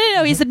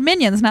 No. He said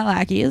minions, not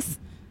lackeys.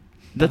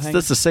 That's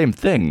the same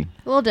thing.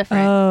 A little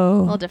different. A Oh.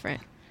 little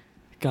different.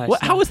 Guys,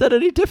 How is that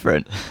any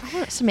different?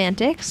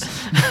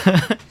 Semantics.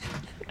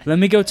 let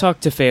me go talk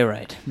to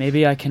Fairite.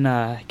 Maybe I can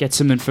get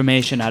some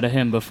information out of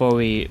him before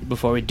we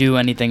do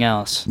anything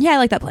else. Yeah, I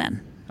like that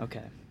plan.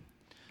 Okay.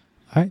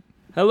 All right.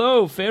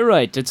 Hello,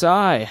 Fairite. It's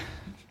I,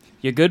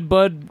 your good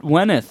bud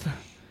Wenneth.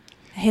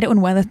 I hate it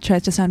when weather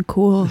tries to sound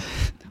cool.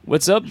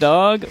 What's up,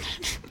 dog?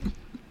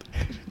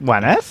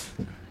 Gwyneth?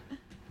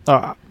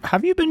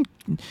 Have you been...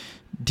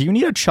 Do you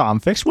need a charm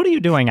fix? What are you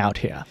doing out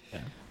here?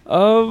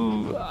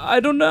 I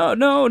don't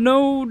know.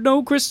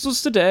 No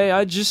crystals today.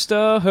 I just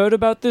heard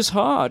about this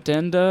heart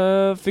and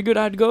figured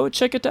I'd go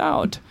check it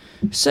out.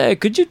 Say,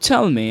 could you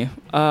tell me,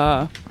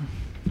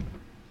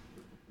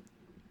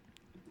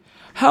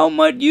 how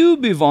might you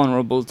be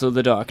vulnerable to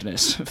the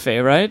darkness,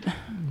 Fairite?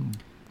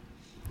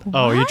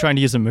 Oh, are you trying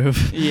to use a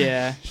move?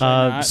 Yeah.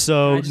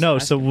 So what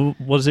does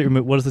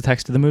what does the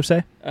text of the move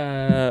say?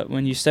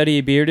 When you study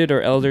a bearded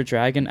or elder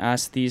dragon,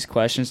 ask these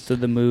questions to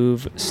the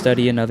move.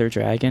 Study another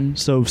dragon.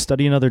 So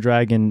study another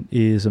dragon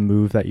is a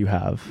move that you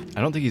have.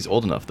 I don't think he's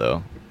old enough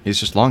though. He's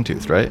just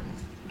Longtooth, right?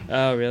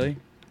 Oh, really?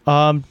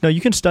 No,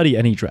 you can study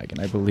any dragon,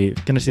 I believe.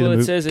 Can I see Well, the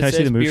move? it says Can I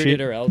see the move bearded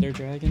sheet? or elder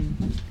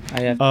dragon.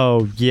 I have.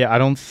 Oh yeah, I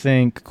don't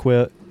think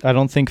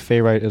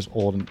Fayrite is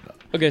old.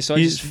 Okay, so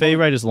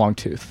Fayrite is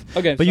Longtooth.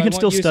 Okay, but you so I can won't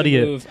still use a study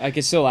it. move. I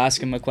can still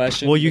ask him a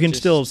question. Well, you but can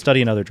just- still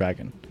study another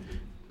dragon.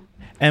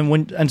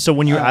 And so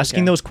when you're Oh, asking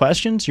okay. those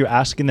questions, you're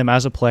asking them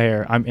as a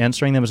player. I'm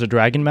answering them as a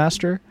dragon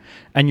master,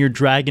 and your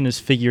dragon is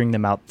figuring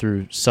them out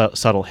through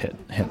subtle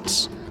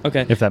hints.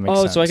 Okay. if that makes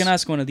Oh, so I sense. can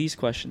ask one of these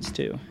questions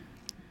too.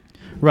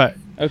 Right,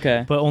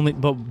 Okay.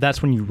 but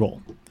that's when you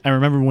roll. And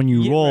remember, when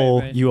you Yeah,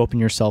 roll, right. you open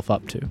yourself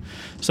up to.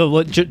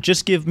 So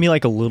just give me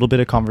like a little bit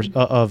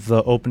of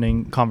the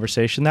opening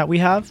conversation that we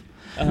have,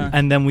 Uh-huh.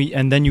 and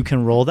then you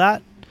can roll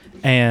that,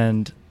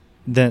 and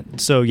then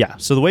so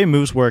the way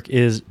moves work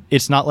is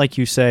it's not like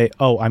you say,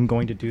 oh, I'm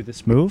going to do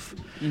this move,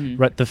 Mhm.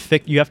 right?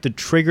 You have to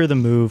trigger the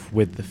move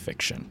with the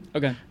fiction.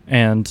 Okay.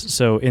 And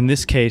so in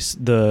this case,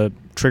 the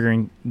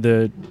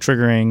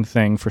triggering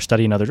thing for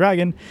study another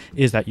dragon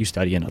is that you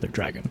study another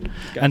dragon.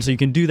 Got And it. so you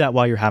can do that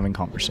while you're having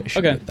conversation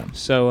Okay. with them.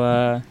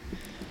 So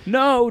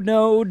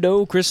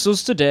no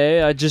crystals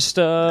today. I just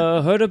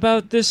heard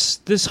about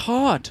this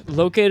heart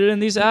located in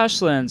these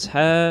ashlands.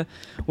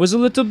 Was a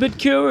little bit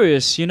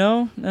curious, you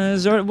know.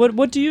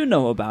 What do you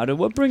know about it?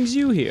 What brings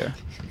you here?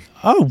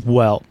 Oh,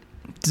 well,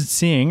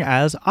 seeing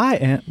as I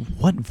am.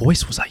 What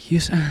voice was I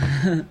using?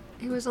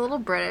 It was a little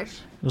British.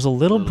 It was a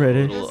little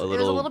British. It was a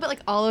little bit like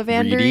Reedy.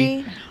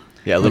 Ollivander-y.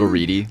 Yeah, a little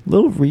reedy.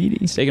 Little reedy.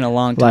 It's taking a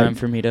long Like, time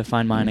for me to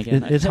find mine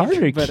again. It's I think,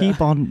 harder to but, keep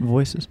on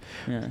voices.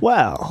 yeah.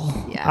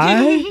 Well,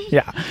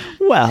 Yeah.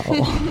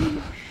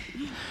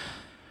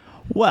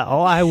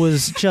 Well, I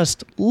was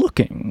just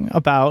looking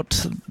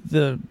about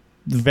the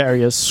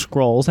various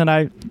scrolls, and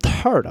I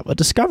heard of a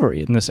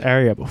discovery in this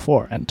area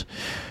before. And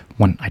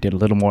when I did a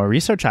little more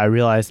research, I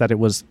realized that it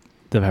was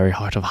the very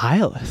heart of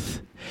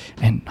Hyalith.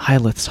 And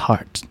Hyalith's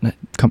heart.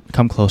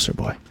 Come closer,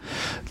 boy.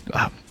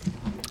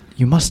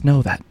 You must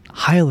know that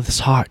Hyalith's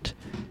heart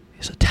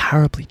is a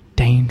terribly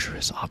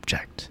dangerous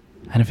object.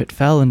 And if it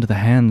fell into the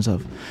hands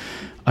of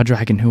a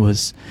dragon who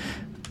was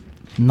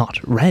not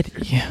ready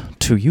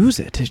to use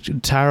it,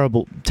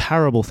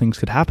 terrible things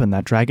could happen.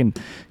 That dragon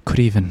could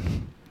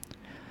even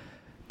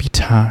be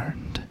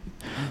turned.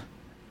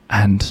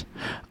 And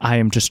I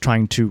am just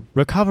trying to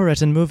recover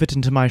it and move it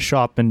into my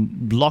shop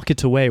and lock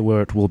it away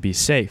where it will be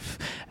safe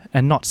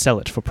and not sell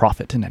it for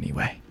profit in any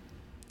way.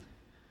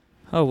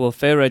 Oh, well,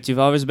 Fairite, you've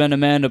always been a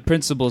man of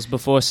principles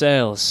before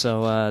sales,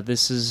 so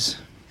this is...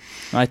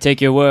 I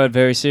take your word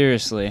very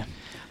seriously.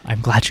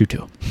 I'm glad you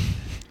do.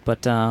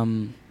 But,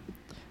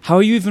 how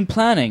are you even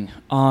planning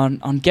on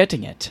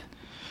getting it?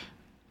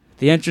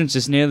 The entrance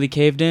is nearly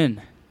caved in.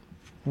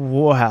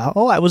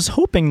 Well, I was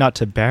hoping not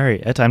to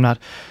bury it. I'm not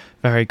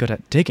very good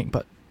at digging,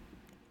 but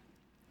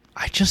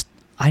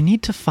I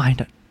need to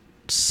find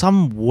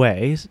some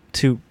way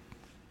to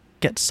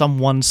get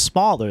someone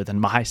smaller than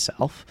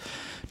myself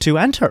to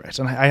enter it,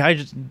 and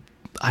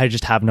I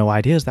just have no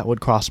ideas that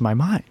would cross my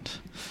mind.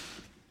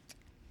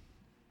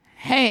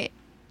 Hey,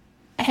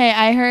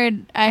 I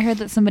heard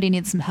that somebody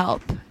needs some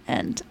help,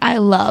 and I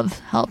love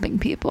helping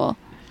people.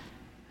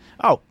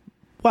 Oh,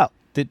 well,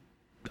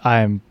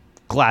 I'm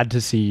glad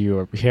to see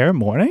you here.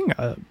 Morning.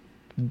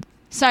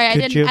 Sorry, I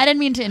Could you- didn't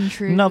mean to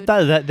intrude. No,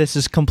 that this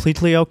is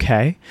completely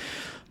okay.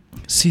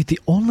 See, the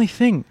only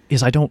thing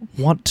is I don't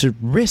want to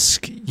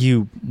risk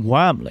you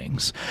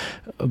wormlings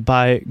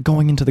by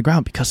going into the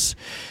ground because,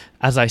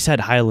 as I said,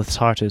 Hyalith's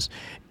heart is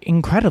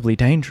incredibly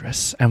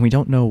dangerous, and we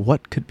don't know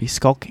what could be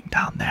skulking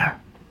down there.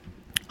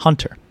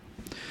 Hunter,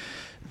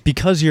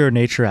 because you're a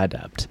nature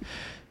adept,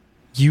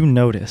 you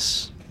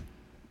notice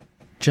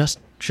just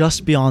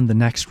beyond the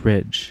next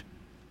ridge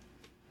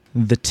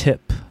the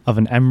tip of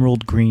an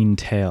emerald green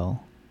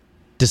tail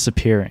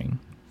disappearing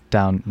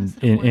down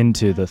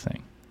into the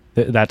thing.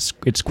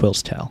 It's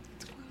Quill's tail.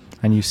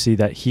 And you see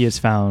that he has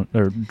found,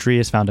 or Dree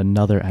has found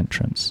another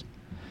entrance.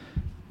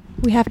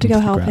 We have to go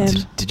Into the help ground.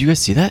 him. Did you guys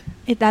see that?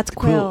 That's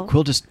Quill.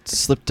 Quill just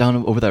slipped down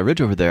over that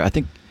ridge over there. I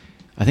think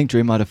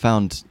Dre might have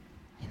found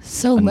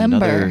So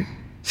another.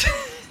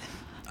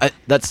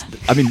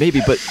 limber.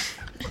 Maybe, but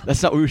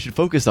that's not what we should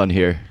focus on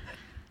here.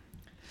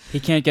 He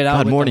can't get out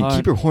God, with Morning, the heart.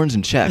 keep your horns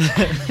in check.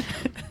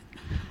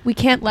 We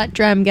can't let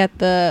Drem get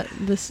the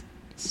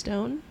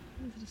stone.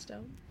 Is it a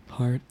stone?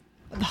 Heart.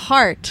 The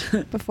heart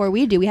before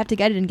we do. We have to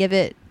get it and give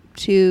it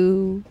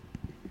to.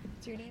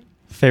 What's your name?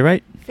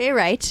 Fayrite?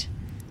 Fayrite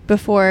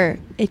before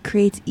it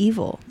creates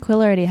evil.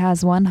 Quill already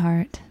has one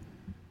heart.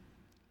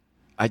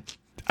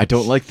 I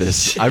don't like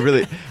this. I'll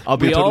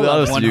be We all totally have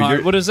honest one with you.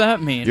 heart. What does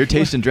that mean? Your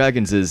taste in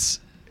dragons is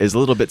a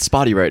little bit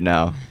spotty right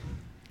now.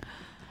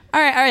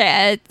 All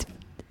right.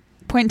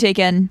 Point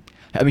taken.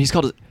 I mean,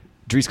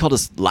 Dree's called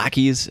us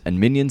lackeys and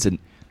minions, and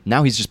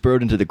now he's just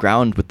burrowed into the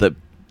ground with the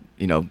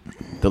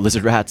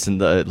lizard rats and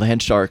the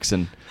land sharks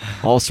and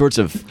all sorts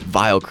of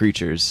vile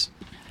creatures.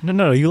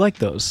 No, you like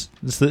those.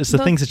 It's the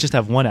things that just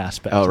have one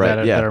aspect Oh,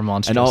 right, that are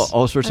monstrous. and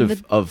all sorts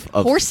And of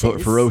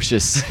horses.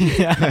 ferocious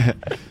Yeah.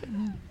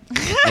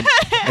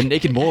 and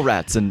naked mole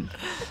rats and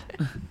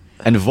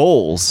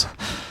voles.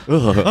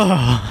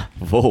 Ugh.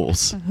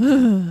 Voles.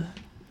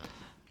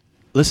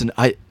 Listen,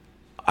 I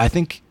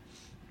think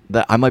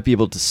that I might be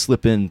able to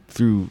slip in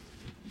through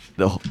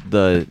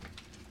the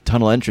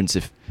tunnel entrance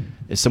if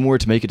someone were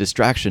to make a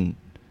distraction.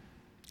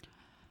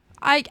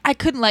 I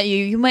couldn't let you.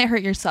 You might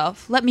hurt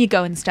yourself. Let me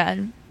go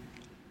instead.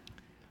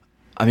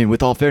 I mean,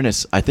 with all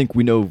fairness, I think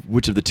we know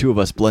which of the two of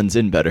us blends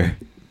in better.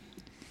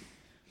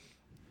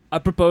 I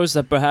propose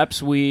that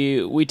perhaps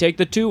we take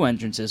the two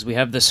entrances. We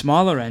have the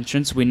smaller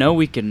entrance we know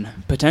we can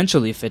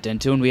potentially fit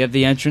into, and we have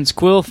the entrance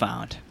Quill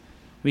found.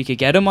 We could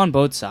get him on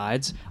both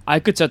sides. I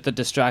could set the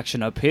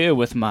distraction up here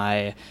with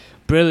my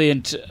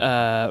brilliant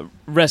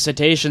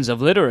recitations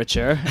of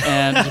literature,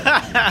 and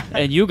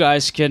and you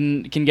guys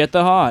can get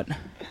the heart.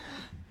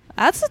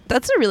 That's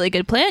a really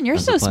good plan. You're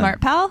That's so the plan.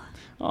 smart, pal.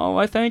 Oh,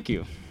 I thank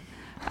you.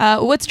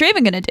 What's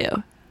Draven gonna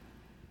do?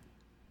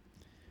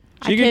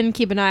 I can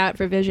keep an eye out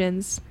for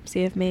visions.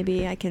 See if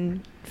maybe I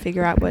can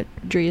figure out what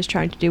Dree is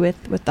trying to do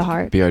with the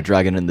heart. Be our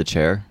dragon in the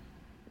chair.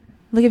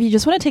 Look, if you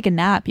just want to take a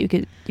nap, you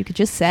could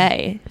just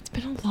say. It's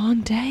been a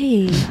long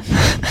day.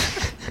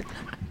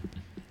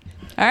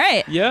 All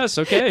right. Yes,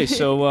 okay,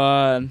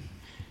 so,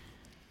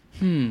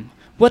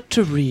 what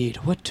to read?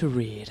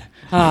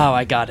 Oh,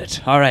 I got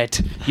it. All right,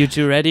 you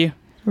two ready?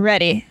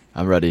 Ready.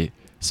 I'm ready.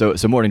 So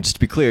Morning, just to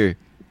be clear,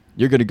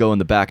 you're going to go in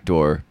the back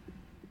door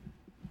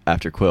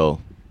after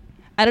Quill.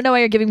 I don't know why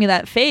you're giving me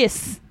that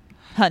face,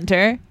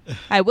 Hunter.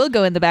 I will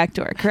go in the back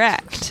door,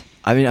 correct?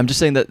 I mean, I'm just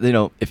saying that,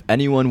 if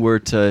anyone were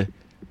to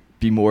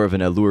be more of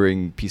an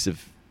alluring piece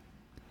of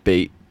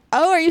bait.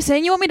 Oh, are you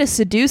saying you want me to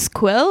seduce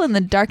Quill in the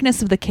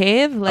darkness of the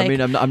cave? Like, I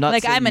mean, I'm not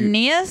like saying I'm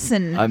Aeneas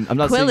and I'm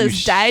not Quill saying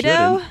is you Dido?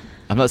 shouldn't.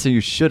 I'm not saying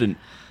you shouldn't,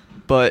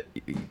 but,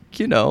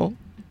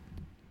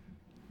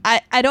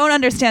 I don't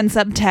understand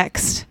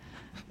subtext.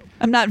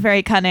 I'm not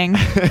very cunning.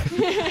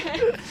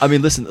 I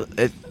mean, listen,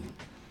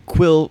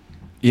 Quill,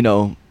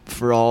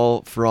 for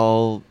all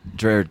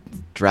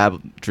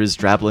Driz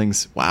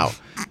dabblings, wow,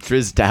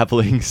 Driz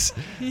dabblings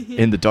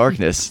in the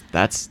darkness,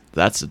 that's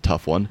a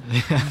tough one.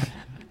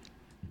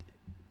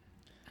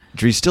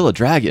 Dri's still a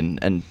dragon,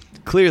 and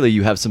clearly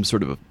you have some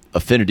sort of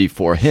affinity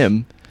for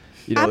him.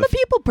 I'm a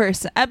people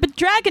person. I'm a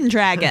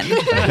dragon.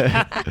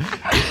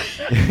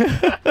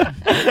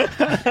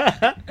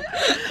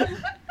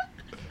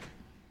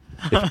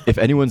 If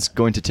anyone's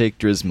going to take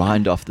Driz's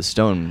mind off the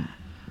stone,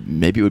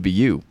 maybe it would be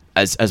you.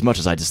 As much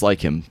as I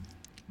dislike him.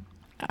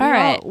 All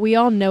right. We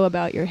all know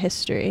about your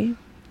history.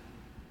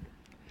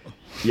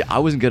 Yeah, I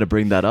wasn't gonna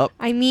bring that up.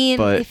 I mean,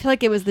 but I feel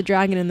like it was the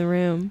dragon in the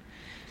room.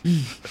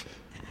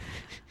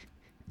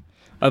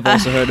 I've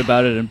also heard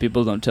about it, and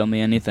people don't tell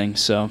me anything.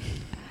 So,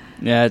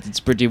 yeah, it's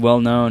pretty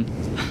well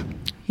known.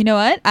 You know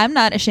what? I'm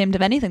not ashamed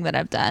of anything that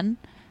I've done,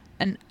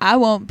 and I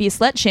won't be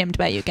slut-shamed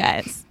by you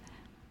guys.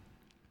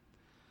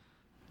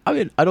 I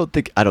mean, I don't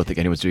think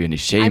anyone's doing any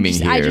shaming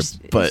here,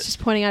 but it's just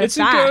pointing out It's a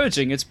fact.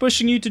 encouraging. It's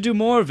pushing you to do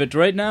more of it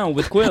right now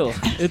with Quill.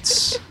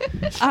 It's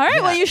All right.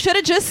 Well, you should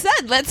have just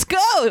said, "Let's go."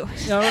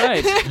 all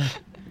right.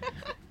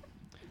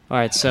 All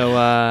right.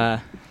 So,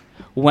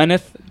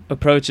 Gwyneth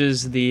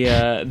approaches the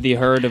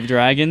herd of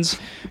dragons.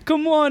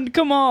 Come on,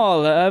 come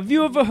all. Have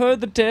you ever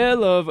heard the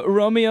tale of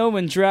Romeo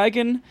and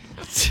Dragon?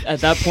 At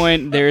that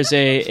point, there's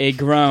a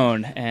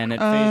groan, and it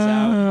fades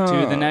out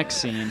to the next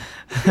scene.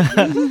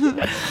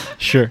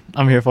 Sure,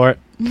 I'm here for it.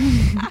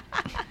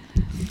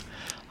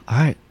 All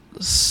right.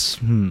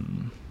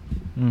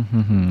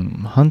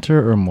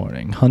 Hunter or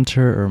morning?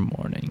 Hunter or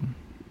morning?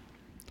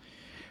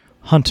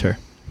 Hunter.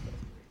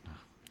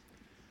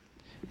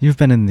 You've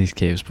been in these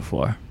caves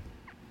before.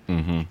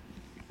 mm-hmm.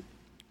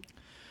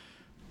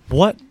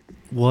 What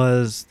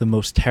was the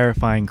most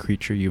terrifying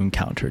creature you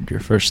encountered your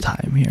first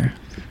time here?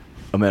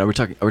 I mean, are we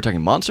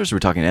talking monsters or are we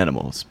talking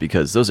animals?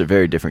 Because those are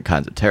very different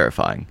kinds of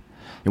terrifying.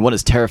 And one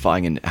is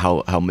terrifying in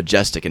how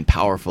majestic and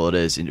powerful it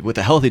is. And with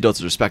a healthy dose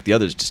of respect, the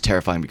other is just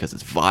terrifying because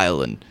it's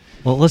vile and...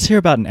 Well, let's hear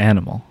about an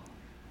animal.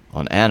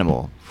 On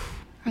animal.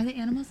 Are the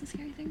animals the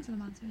scary things or the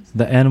monsters?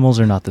 The animals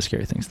are not the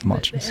scary things. The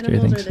monsters are the scary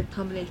things. the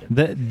combination.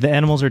 The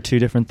animals are two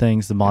different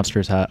things. The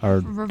monsters are...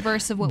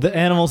 Reverse of what The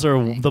animals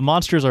are... The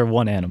monsters are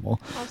one animal.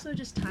 Also,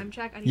 just time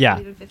check. I need Yeah. to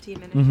leave in 15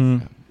 minutes. Mm-hmm.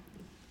 Just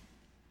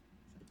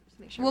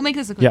make sure We'll make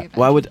this a quick Yeah. event.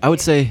 Well, I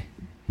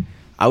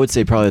would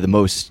say probably the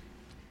most,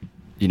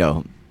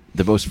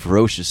 the most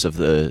ferocious of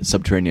the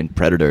subterranean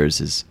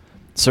predators is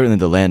certainly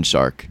the land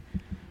shark.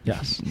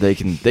 Yes. They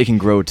can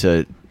grow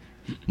to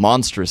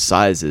monstrous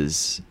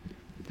sizes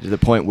to the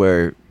point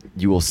where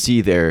you will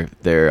see their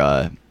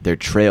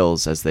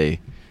trails as they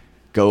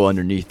go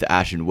underneath the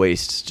ashen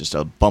waste, just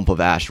a bump of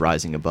ash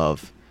rising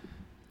above.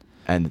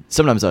 And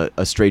sometimes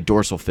a stray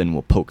dorsal fin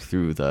will poke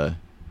through the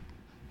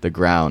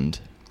ground.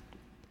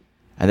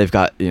 And they've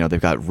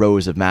got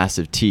rows of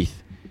massive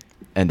teeth,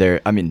 and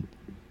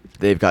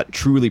they've got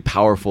truly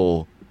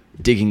powerful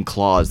digging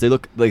claws. They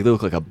look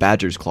like a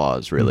badger's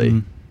claws, really.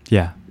 Mhm.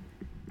 Yeah.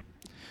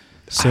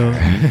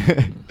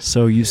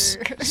 So you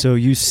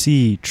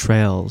see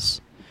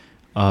trails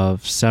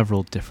of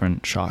several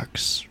different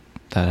sharks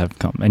that have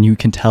come, and you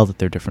can tell that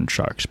they're different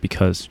sharks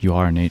because you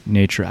are a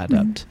nature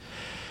adept.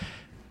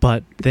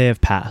 But they have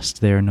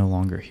passed; they are no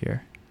longer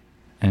here,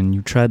 and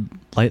you tread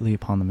lightly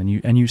upon them,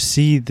 and you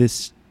see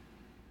this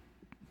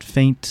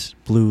faint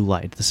blue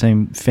light, the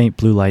same faint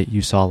blue light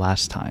you saw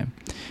last time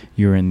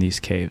you were in these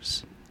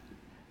caves,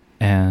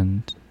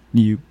 and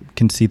you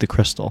can see the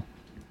crystal.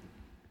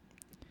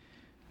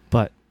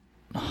 But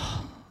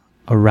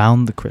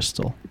around the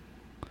crystal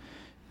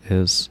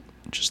is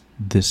just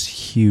this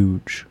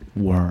huge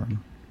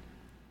worm.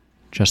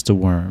 Just a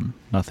worm,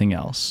 nothing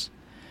else.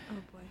 Oh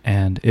boy.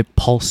 And it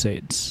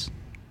pulsates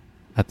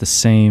at the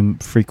same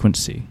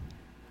frequency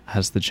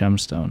as the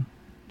gemstone.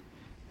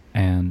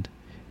 And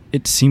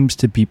it seems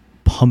to be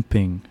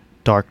pumping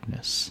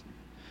darkness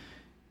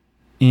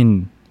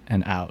in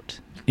and out,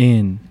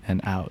 in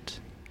and out.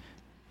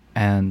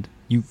 And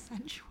you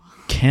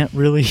can't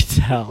really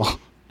tell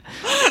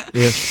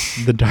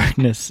if the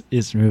darkness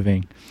is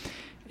moving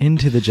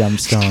into the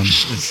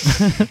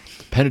gemstone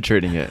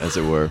Penetrating it, as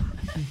it were.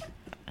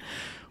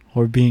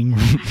 or being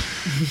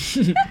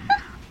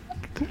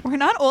We're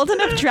not old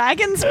enough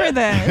dragons for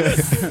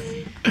this.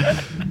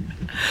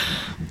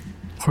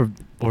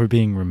 or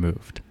being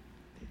removed.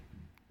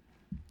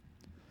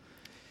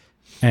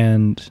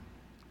 And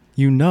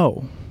you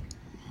know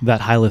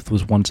that Hylith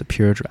was once a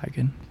pure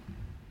dragon.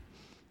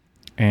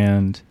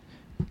 And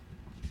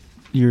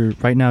you're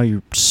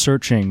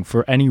searching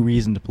for any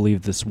reason to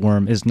believe this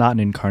worm is not an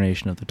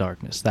incarnation of the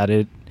darkness, that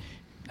it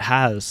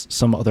has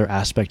some other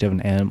aspect of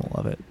an animal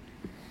of it,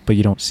 but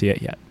you don't see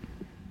it yet.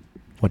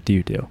 What do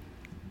you do?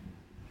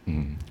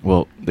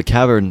 Well, the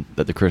cavern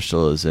that the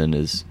crystal is in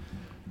is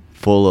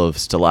full of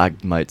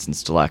stalagmites and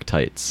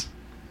stalactites.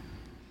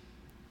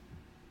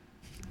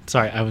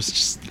 Sorry, I was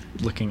just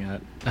looking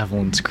at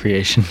Evelyn's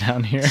creation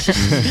down here.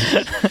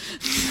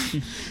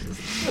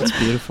 That's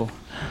beautiful.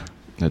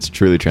 That's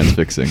truly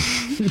transfixing.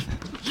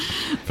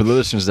 For the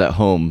listeners at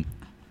home,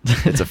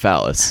 it's a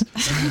phallus.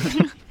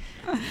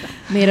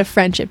 Made of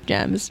friendship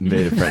gems.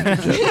 Made of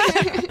friendship gems.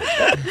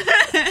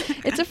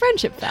 It's a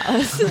friendship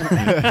phallus.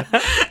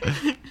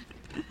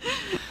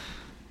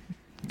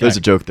 There's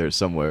a joke there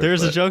somewhere.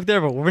 There's a joke there,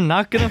 but we're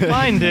not going to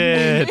find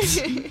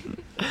it.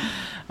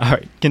 All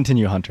right,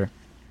 continue, Hunter.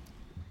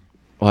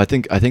 Well, I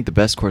think the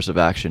best course of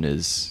action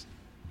is,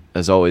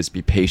 as always,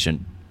 be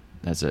patient,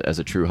 as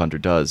a true hunter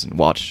does, and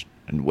watch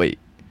and wait.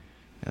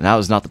 And now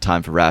is not the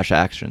time for rash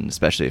action,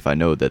 especially if I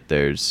know that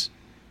there's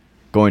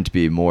going to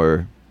be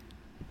more,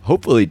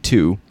 hopefully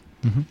 2,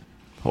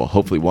 well,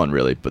 hopefully 1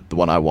 really, but the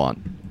one I want,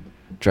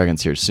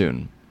 dragons here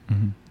soon.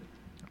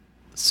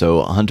 So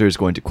a hunter is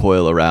going to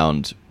coil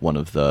around one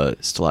of the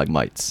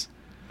stalagmites.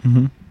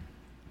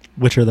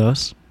 Which are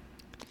those?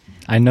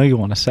 I know you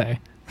want to say.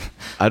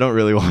 I don't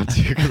really want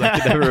to because I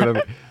can never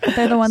remember.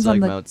 They're the ones on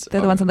the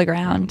Stalagmites the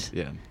ground.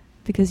 Yeah.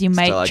 Because you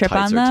might trip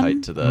on Stalactites are them,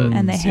 tight to the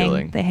and they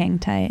ceiling. hang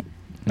tight.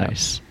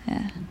 Nice.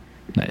 Yeah.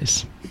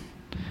 Nice.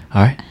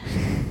 All right.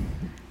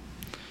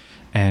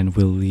 And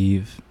we'll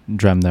leave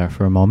Drem there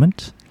for a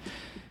moment.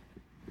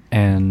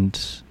 And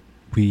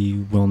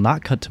we will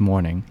not cut to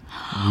morning.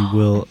 We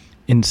will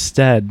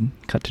instead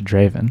cut to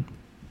Draven.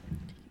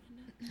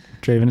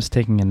 Draven is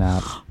taking a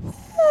nap.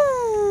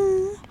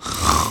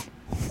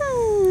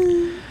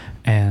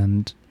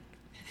 And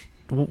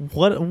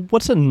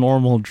what's a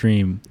normal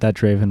dream that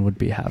Draven would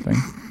be having?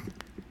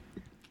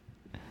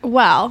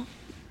 Well,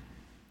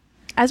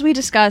 as we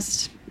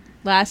discussed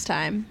last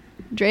time,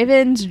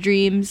 Draven's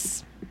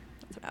dreams...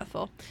 That's a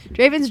mouthful.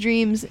 Draven's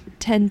dreams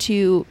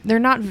they're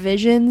not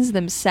visions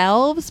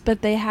themselves,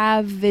 but they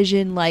have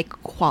vision-like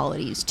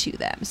qualities to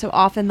them. So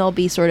often they'll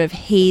be sort of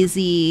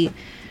hazy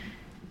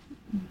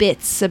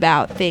bits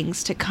about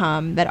things to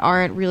come that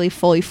aren't really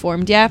fully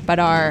formed yet, but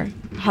are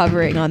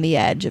hovering on the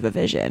edge of a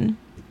vision.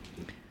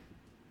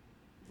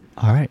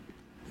 All right.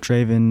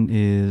 Draven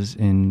is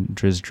in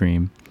Driz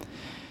dream.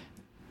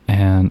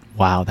 And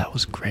wow, that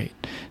was great.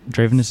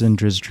 Draven is in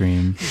Driz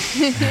dream.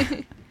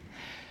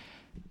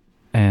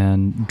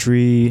 And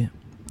Dree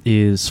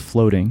is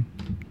floating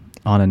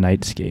on a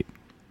nightscape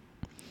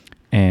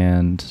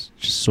and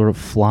just sort of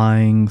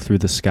flying through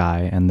the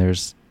sky, and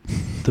there's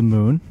the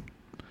moon,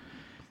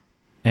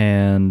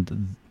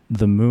 and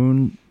the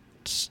moon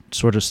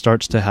sort of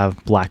starts to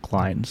have black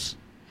lines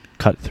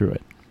cut through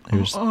it.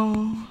 There's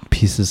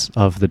pieces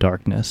of the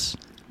darkness.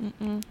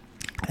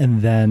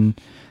 And then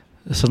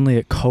suddenly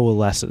it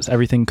coalesces.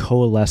 Everything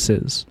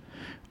coalesces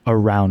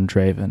around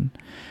Draven.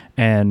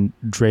 And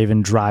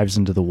Draven drives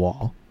into the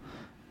wall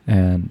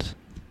and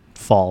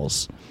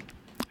falls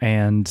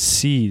and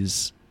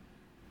sees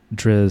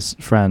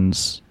Driz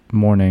friends,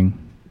 Morning,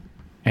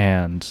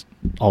 and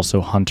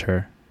also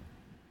Hunter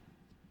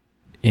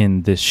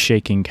in this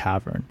shaking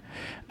cavern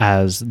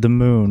as the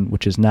moon,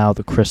 which is now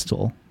the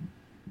crystal,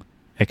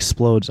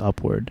 explodes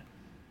upward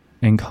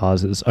and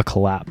causes a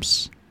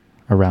collapse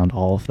around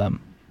all of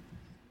them.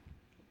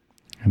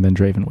 And then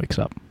Draven wakes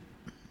up.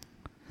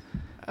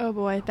 Oh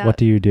boy. What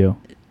do you do?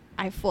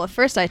 Well,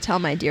 first I tell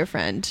my dear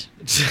friend,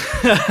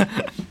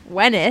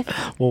 Wenneth.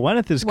 Well,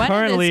 Wenneth is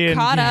currently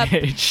caught up.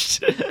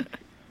 engaged.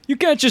 You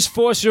can't just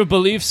force your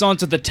beliefs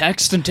onto the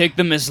text and take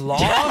them as law.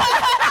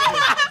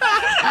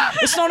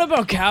 It's not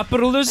about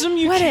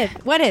capitalism.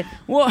 Wenneth.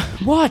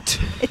 What?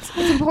 It's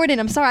important.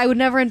 I'm sorry. I would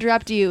never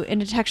interrupt you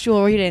in a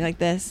textual reading like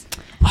this.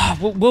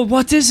 Well,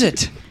 what is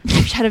it?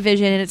 I've had a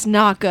vision and it's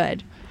not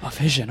good. A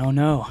vision? Oh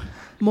no.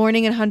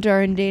 Morning and Hunter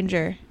are in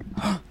danger.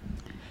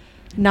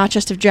 Not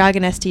just of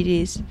dragon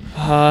STDs.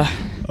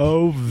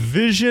 Oh,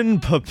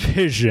 Vision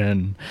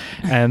Papision.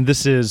 And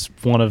this is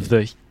one of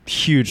the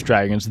huge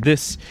dragons.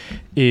 This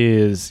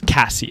is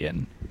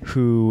Cassian,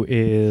 who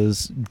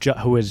has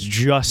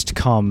just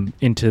come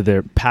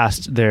into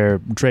past their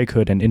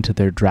drakehood and into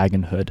their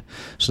dragonhood.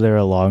 So they're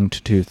a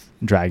long-toothed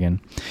dragon.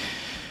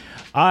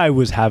 I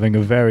was having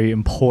a very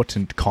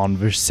important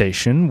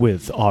conversation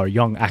with our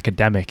young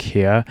academic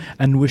here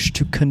and wish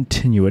to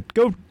continue it.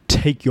 Go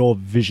take your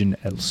vision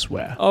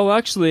elsewhere. Oh,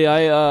 actually,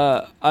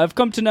 I've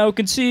come to now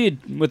concede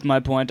with my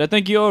point. I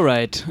think you're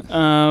right.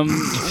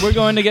 We're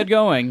going to get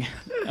going.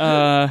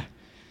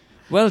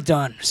 Well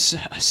done.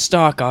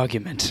 Stark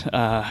argument.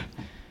 I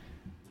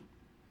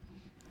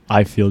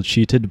feel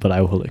cheated, but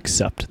I will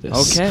accept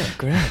this. Okay,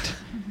 great.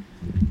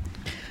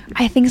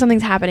 I think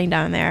something's happening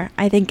down there.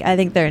 I think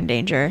they're in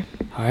danger.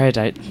 All right,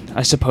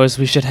 I suppose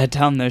we should head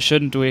down there,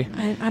 shouldn't we?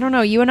 I don't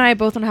know. You and I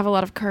both don't have a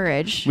lot of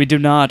courage. We do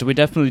not. We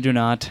definitely do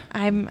not.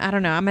 I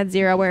don't know. I'm at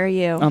 0. Where are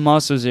you? I'm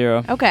also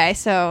 0. Okay,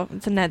 so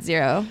it's a net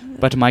 0.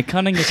 But my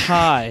cunning is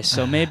high,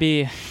 so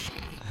maybe...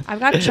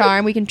 I've got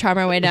charm. We can charm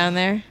our way down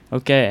there.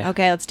 Okay.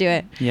 Okay, let's do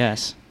it.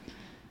 Yes.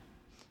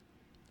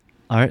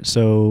 All right,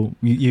 so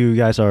you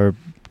guys are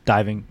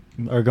going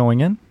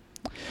in.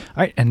 All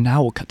right, and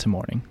now we'll cut to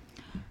morning.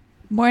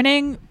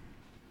 Morning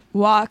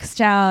walks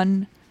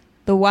down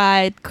the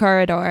wide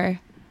corridor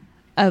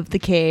of the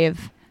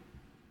cave,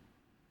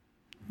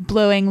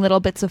 blowing little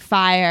bits of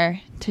fire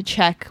to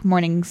check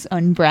Morning's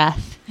own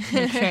breath,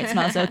 make sure it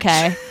smells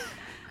okay.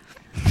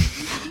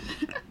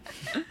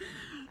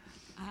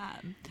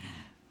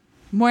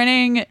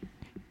 Morning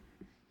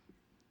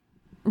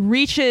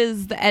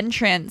reaches the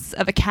entrance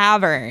of a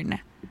cavern,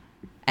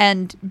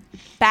 and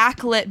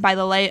backlit by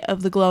the light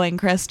of the glowing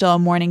crystal,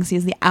 Morning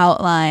sees the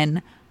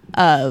outline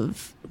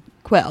of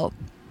Quill.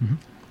 Mm-hmm.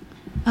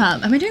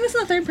 Am I doing this in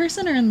the third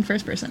person or in the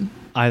first person?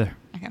 Either.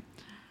 Okay.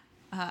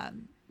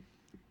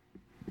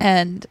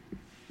 And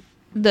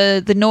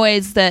the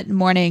noise that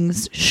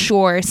Morning's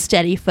sure,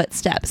 steady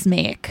footsteps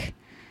make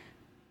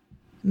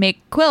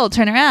Quill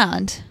turn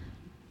around.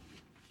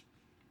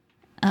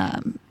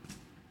 And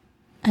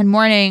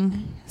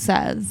Morning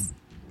says,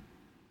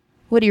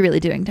 "What are you really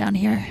doing down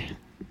here?"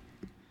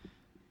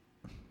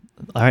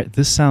 All right,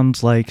 this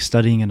sounds like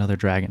studying another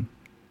dragon.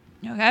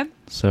 Okay.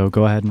 So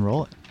go ahead and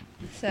roll it.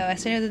 So I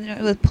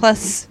started with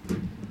plus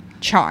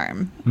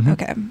charm. Mhm.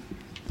 Okay.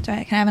 So can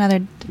I have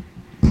another?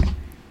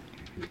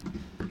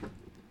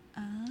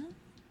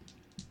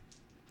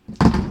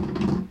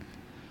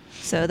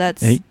 So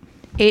that's 8.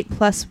 8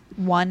 plus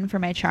 1 for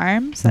my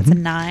charm. So that's a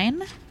Mhm.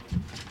 9.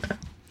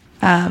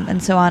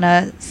 And so on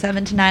a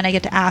 7 to 9, I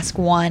get to ask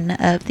one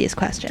of these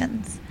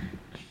questions.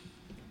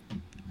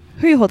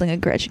 Who are you holding a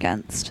grudge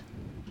against?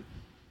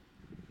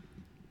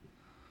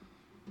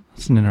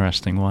 That's an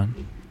interesting one.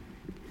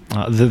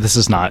 This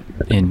is not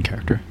in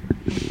character.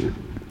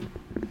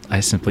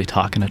 I simply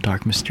talk in a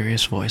dark,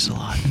 mysterious voice a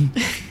lot.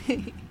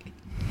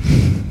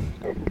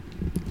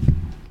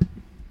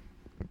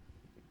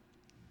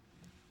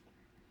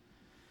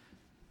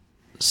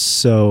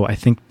 So I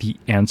think the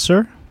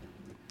answer,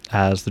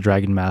 as the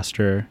Dragon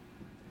Master,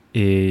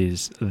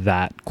 is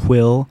that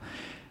Quill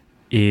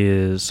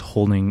is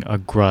holding a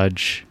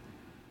grudge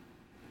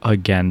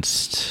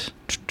against...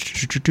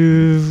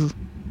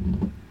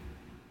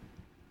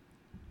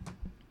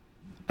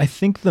 I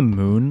think the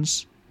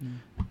moons.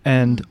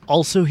 And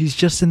also he's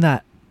just in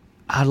that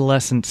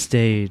adolescent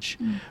stage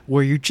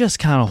where you just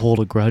kind of hold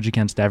a grudge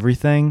against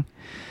everything,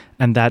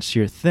 and that's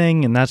your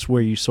thing, and that's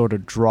where you sort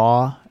of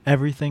draw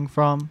everything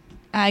from.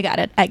 I got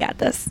it. I got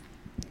this.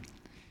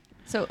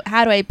 So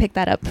how do I pick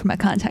that up from a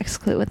context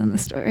clue within the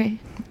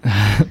story?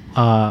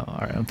 All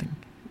right, I'm thinking.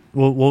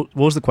 Well, what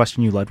was the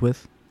question you led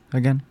with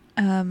again?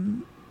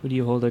 Would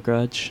you hold a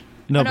grudge?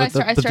 No, no,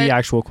 but the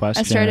actual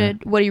question. I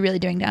started, what are you really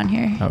doing down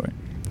here? Oh, right.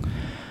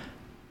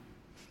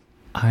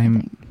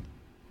 I'm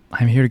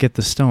here to get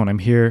the stone. I'm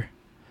here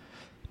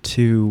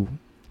to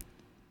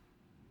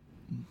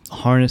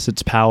harness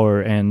its power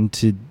and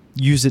to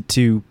use it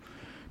to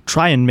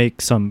try and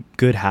make some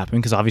good happen,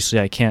 because obviously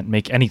I can't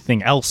make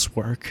anything else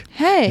work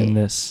in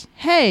this.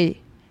 Hey,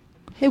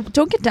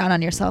 don't get down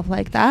on yourself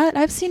like that.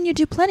 I've seen you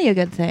do plenty of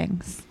good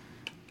things.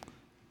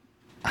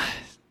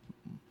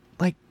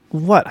 Like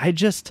what? I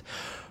just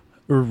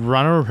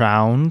run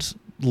around,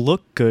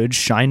 look good,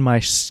 shine my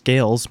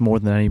scales more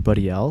than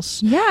anybody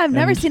else. Yeah, I've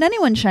never And seen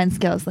anyone shine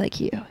scales like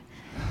you.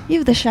 You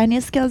have the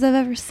shiniest scales I've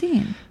ever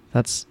seen.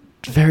 That's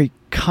very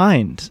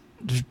kind,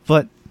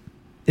 but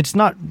it's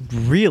not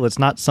real. It's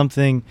not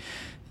something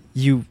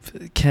you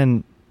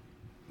can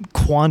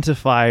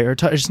quantify or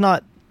touch. It's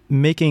not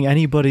making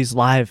anybody's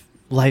life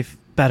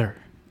better.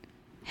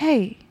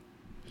 Hey,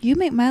 you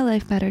make my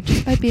life better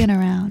just by being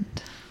around.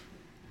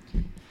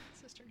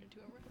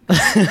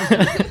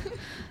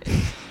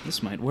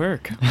 This might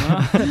work.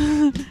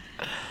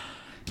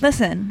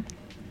 Listen,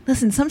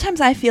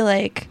 sometimes I feel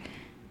like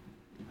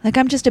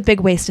I'm just a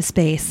big waste of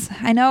space.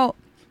 I know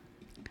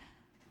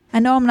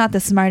I'm not the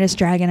smartest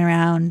dragon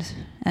around,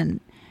 and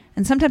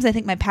sometimes I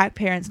think my pack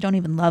parents don't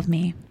even love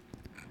me.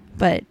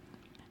 But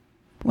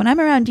when I'm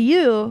around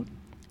you,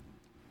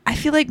 I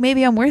feel like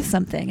maybe I'm worth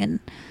something,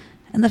 and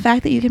the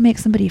fact that you can make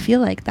somebody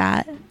feel like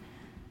that,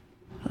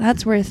 well,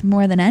 that's worth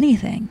more than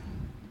anything,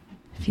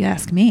 if you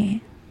ask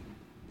me.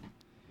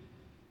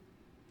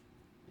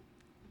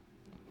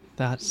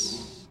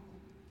 That's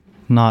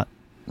not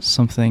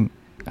something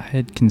I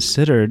had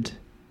considered,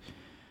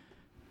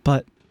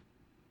 but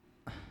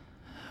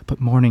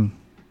Morning,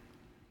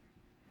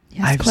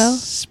 Yes, I've Quill?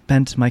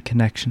 spent my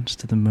connections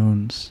to the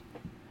moons.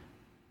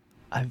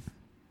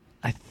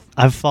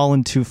 I've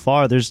fallen too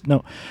far.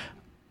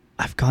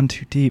 I've gone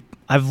too deep.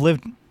 I've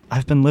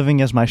been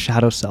living as my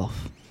shadow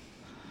self.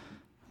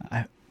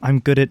 I'm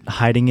good at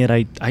hiding it.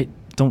 I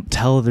don't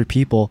tell other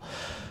people.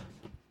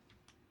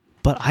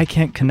 But I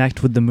can't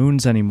connect with the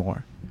moons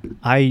anymore.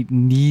 I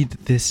need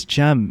this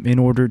gem in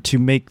order to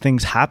make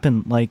things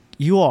happen like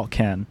you all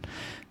can.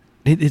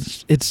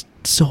 It's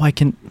so I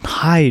can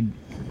hide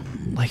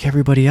like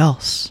everybody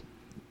else.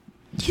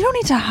 You don't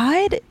need to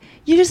hide.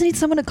 You just need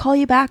someone to call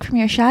you back from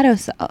your shadow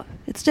self.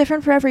 It's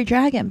different for every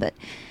dragon, but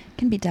it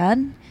can be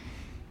done.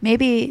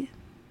 Maybe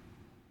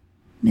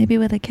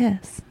with a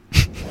kiss.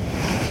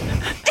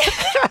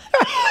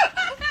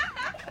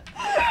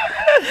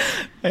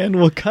 And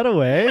we'll cut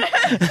away.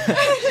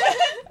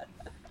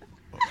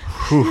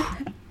 Whew.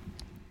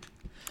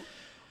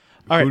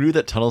 All right. Who knew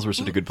that tunnels were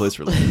such a good place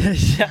for living?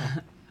 Yeah.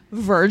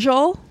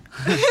 Virgil?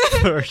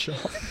 Virgil.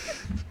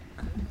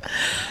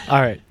 All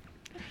right.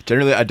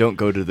 Generally, I don't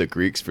go to the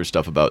Greeks for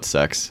stuff about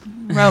sex.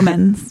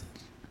 Romans.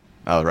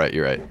 Oh, right,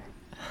 you're right.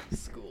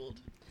 Schooled.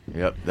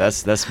 Yep,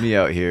 that's me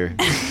out here.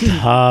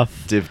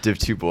 Tough. Div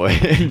 2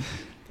 boy.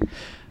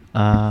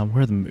 Where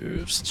are the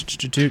moves?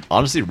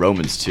 Honestly,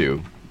 Romans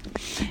too.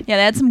 Yeah,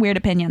 they had some weird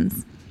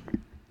opinions.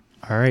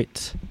 All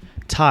right.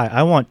 Ty,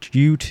 I want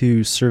you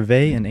to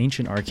survey an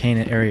ancient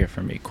arcana area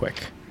for me,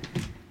 quick.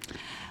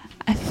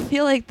 I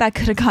feel like that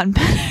could have gone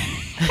better.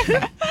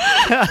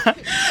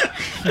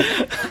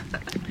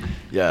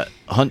 Yeah,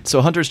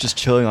 so Hunter's just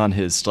chilling on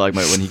his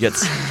stalagmite when he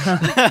gets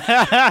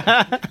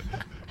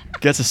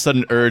a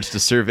sudden urge to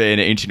survey an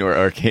ancient or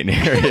arcane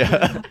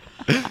area.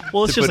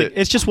 Well, it's just like,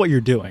 it's just what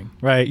you're doing,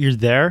 right? You're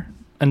there,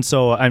 and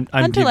so I'm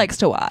Hunter likes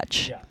to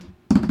watch. Yeah.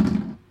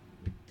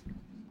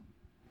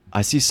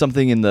 I see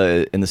something in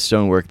the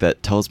stonework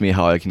that tells me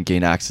how I can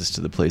gain access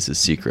to the place's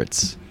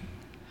secrets.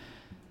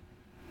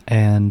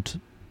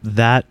 And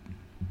that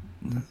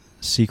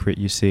secret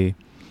you see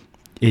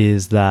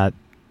is that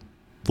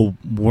the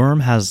worm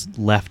has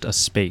left a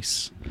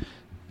space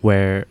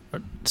where,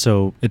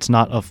 so it's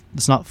not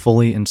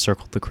fully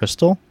encircled the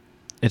crystal.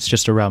 It's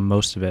just around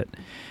most of it.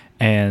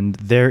 And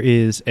there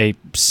is a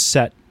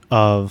set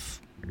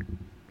of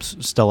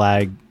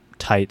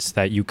stalactites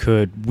that you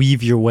could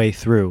weave your way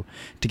through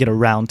to get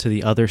around to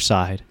the other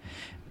side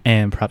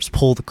and perhaps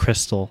pull the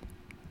crystal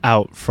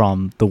out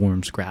from the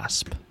worm's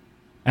grasp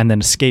and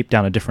then escape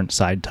down a different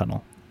side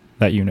tunnel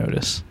that you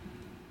notice.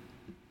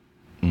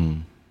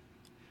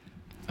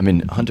 I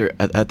mean, Hunter,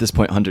 at this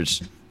point,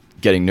 Hunter's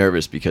getting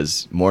nervous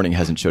because morning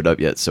hasn't showed up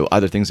yet, so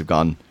either things have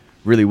gone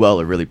really well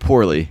or really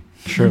poorly.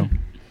 True.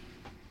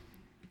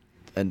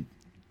 And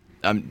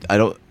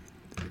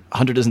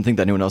Hunter doesn't think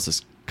that anyone else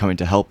is coming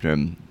to help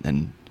him,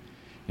 and,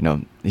 you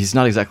know, he's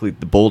not exactly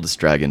the boldest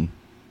dragon,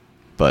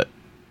 but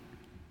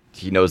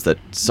he knows that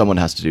someone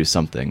has to do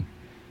something.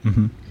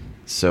 Mm-hmm.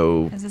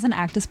 So Is this an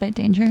act despite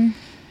danger?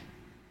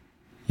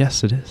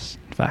 Yes, it is.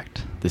 In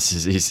fact,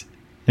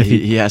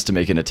 he has to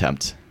make an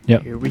attempt.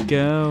 yep. Here we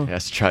go. He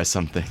has to try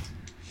something.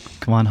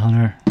 Come on,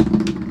 Hunter.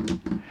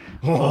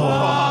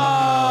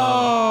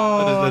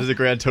 That is a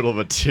grand total of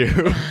a 2.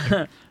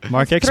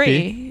 Mark XP.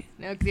 3.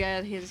 No,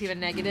 yeah, he's even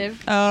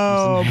negative.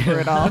 Oh,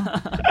 brutal.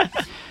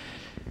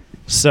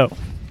 So,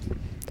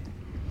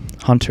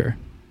 Hunter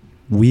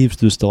weaves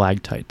through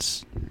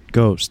stalactites,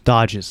 goes,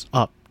 dodges,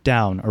 up,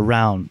 down,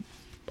 around,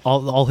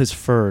 all his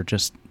fur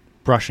just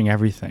brushing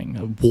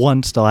everything.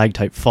 One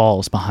stalactite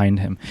falls behind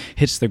him,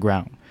 hits the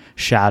ground,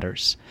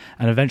 shatters,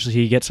 and eventually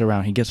he gets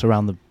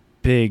around the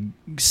big,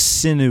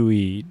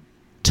 sinewy,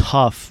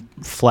 tough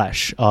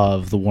flesh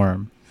of the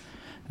worm,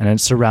 and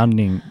it's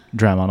surrounding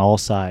Drem on all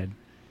sides.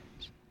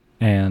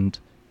 And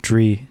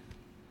Dree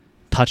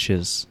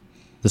touches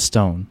the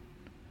stone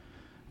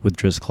with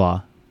Driz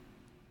claw,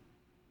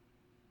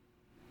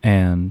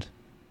 and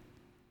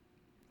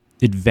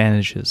it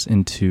vanishes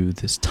into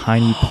this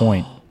tiny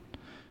point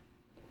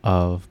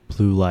of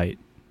blue light.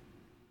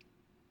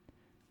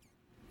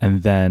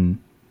 And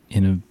then,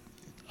 in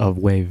a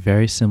way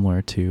very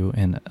similar to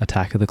in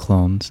Attack of the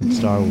Clones in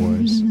Star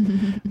Wars,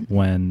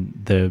 when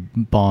the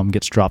bomb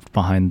gets dropped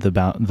behind the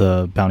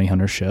bounty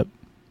hunter ship,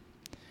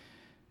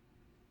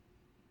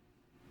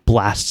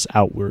 blasts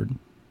outward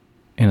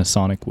in a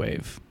sonic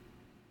wave.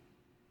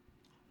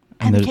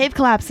 And the cave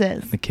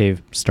collapses. The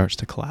cave starts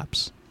to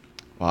collapse.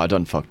 Wow, I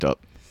done fucked up.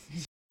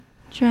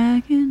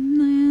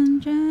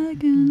 Dragonland,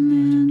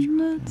 Dragonland,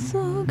 let's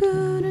all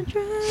go to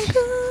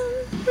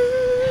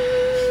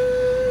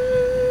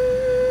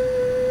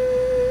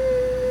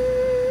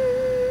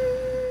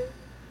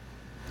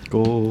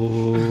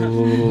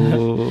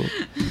Go.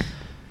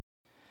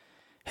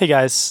 Hey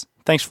guys,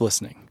 thanks for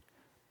listening.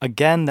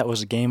 Again, that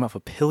was a game of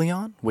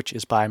Apillion, which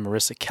is by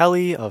Marissa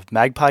Kelly of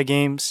Magpie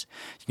Games.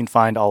 You can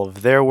find all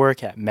of their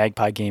work at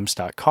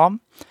magpiegames.com.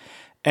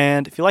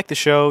 And if you like the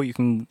show, you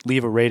can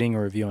leave a rating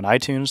or review on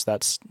iTunes.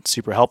 That's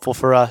super helpful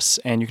for us.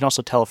 And you can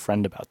also tell a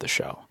friend about the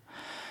show.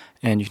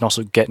 And you can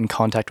also get in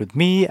contact with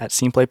me at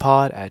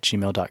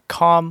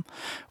sceneplaypod@gmail.com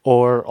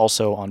or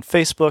also on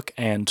Facebook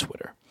and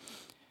Twitter.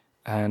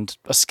 And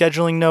a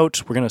scheduling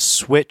note, we're going to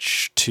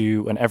switch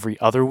to an every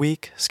other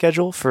week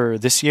schedule for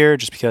this year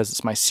just because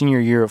it's my senior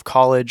year of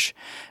college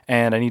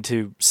and I need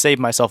to save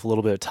myself a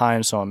little bit of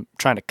time, so I'm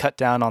trying to cut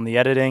down on the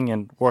editing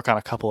and work on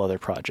a couple other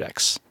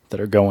projects that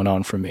are going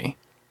on for me.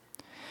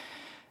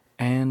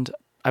 And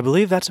I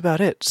believe that's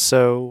about it.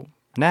 So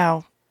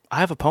now I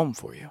have a poem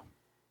for you.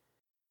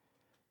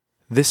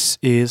 This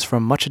is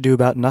from Much Ado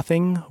About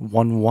Nothing,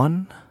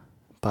 1-1,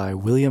 by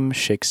William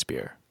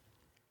Shakespeare.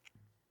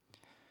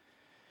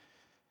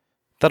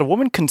 That a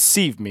woman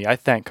conceived me, I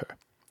thank her.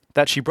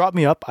 That she brought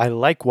me up, I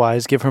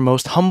likewise give her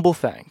most humble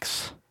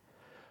thanks.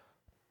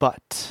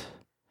 But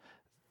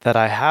that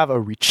I have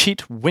a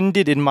recheat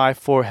winded in my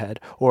forehead,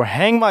 or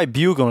hang my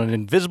bugle on an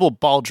invisible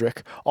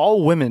baldric,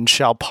 all women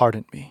shall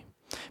pardon me.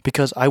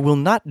 Because I will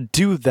not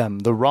do them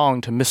the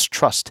wrong to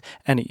mistrust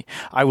any,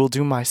 I will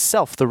do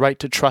myself the right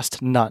to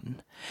trust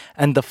none.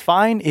 And the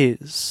fine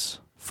is,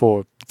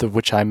 for the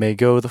which I may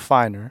go the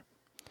finer,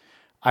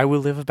 I will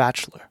live a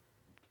bachelor.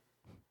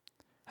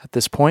 At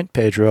this point,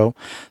 Pedro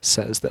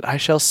says that I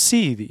shall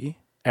see thee,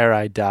 ere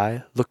I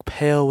die, look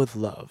pale with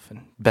love.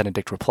 And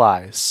Benedict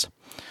replies,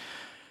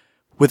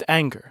 with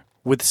anger,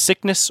 with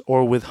sickness,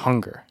 or with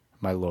hunger,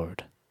 my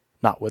lord,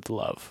 not with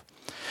love.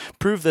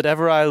 Prove that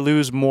ever I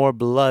lose more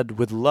blood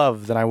with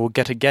love than I will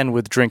get again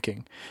with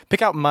drinking.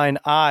 Pick out mine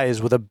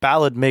eyes with a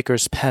ballad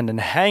maker's pen, and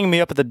hang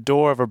me up at the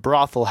door of a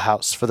brothel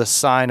house for the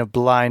sign of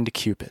blind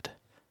Cupid.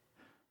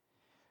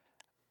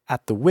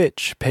 At the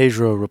which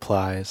Pedro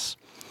replies,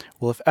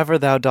 well, if ever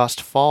thou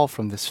dost fall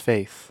from this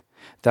faith,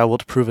 thou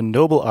wilt prove a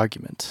noble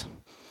argument.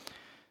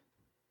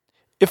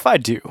 If I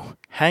do,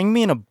 hang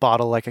me in a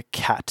bottle like a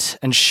cat,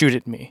 and shoot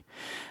at me.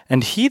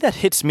 And he that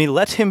hits me,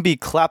 let him be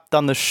clapped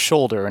on the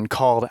shoulder and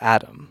called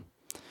Adam.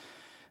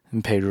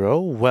 And Pedro,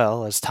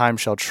 well, as time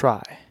shall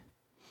try.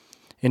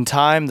 In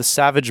time the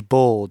savage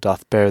bull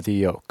doth bear the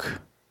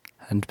yoke.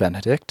 And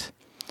Benedict,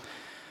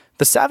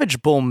 the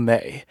savage bull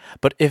may,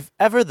 but if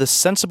ever the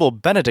sensible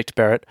Benedict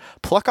bear it,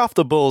 pluck off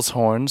the bull's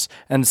horns,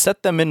 and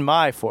set them in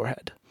my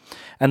forehead.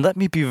 And let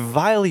me be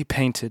vilely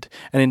painted,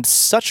 and in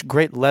such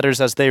great letters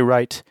as they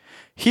write,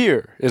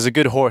 here is a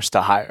good horse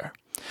to hire.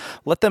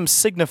 Let them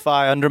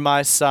signify under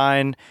my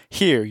sign,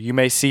 here you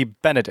may see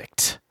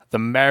Benedict, the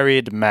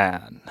married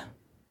man.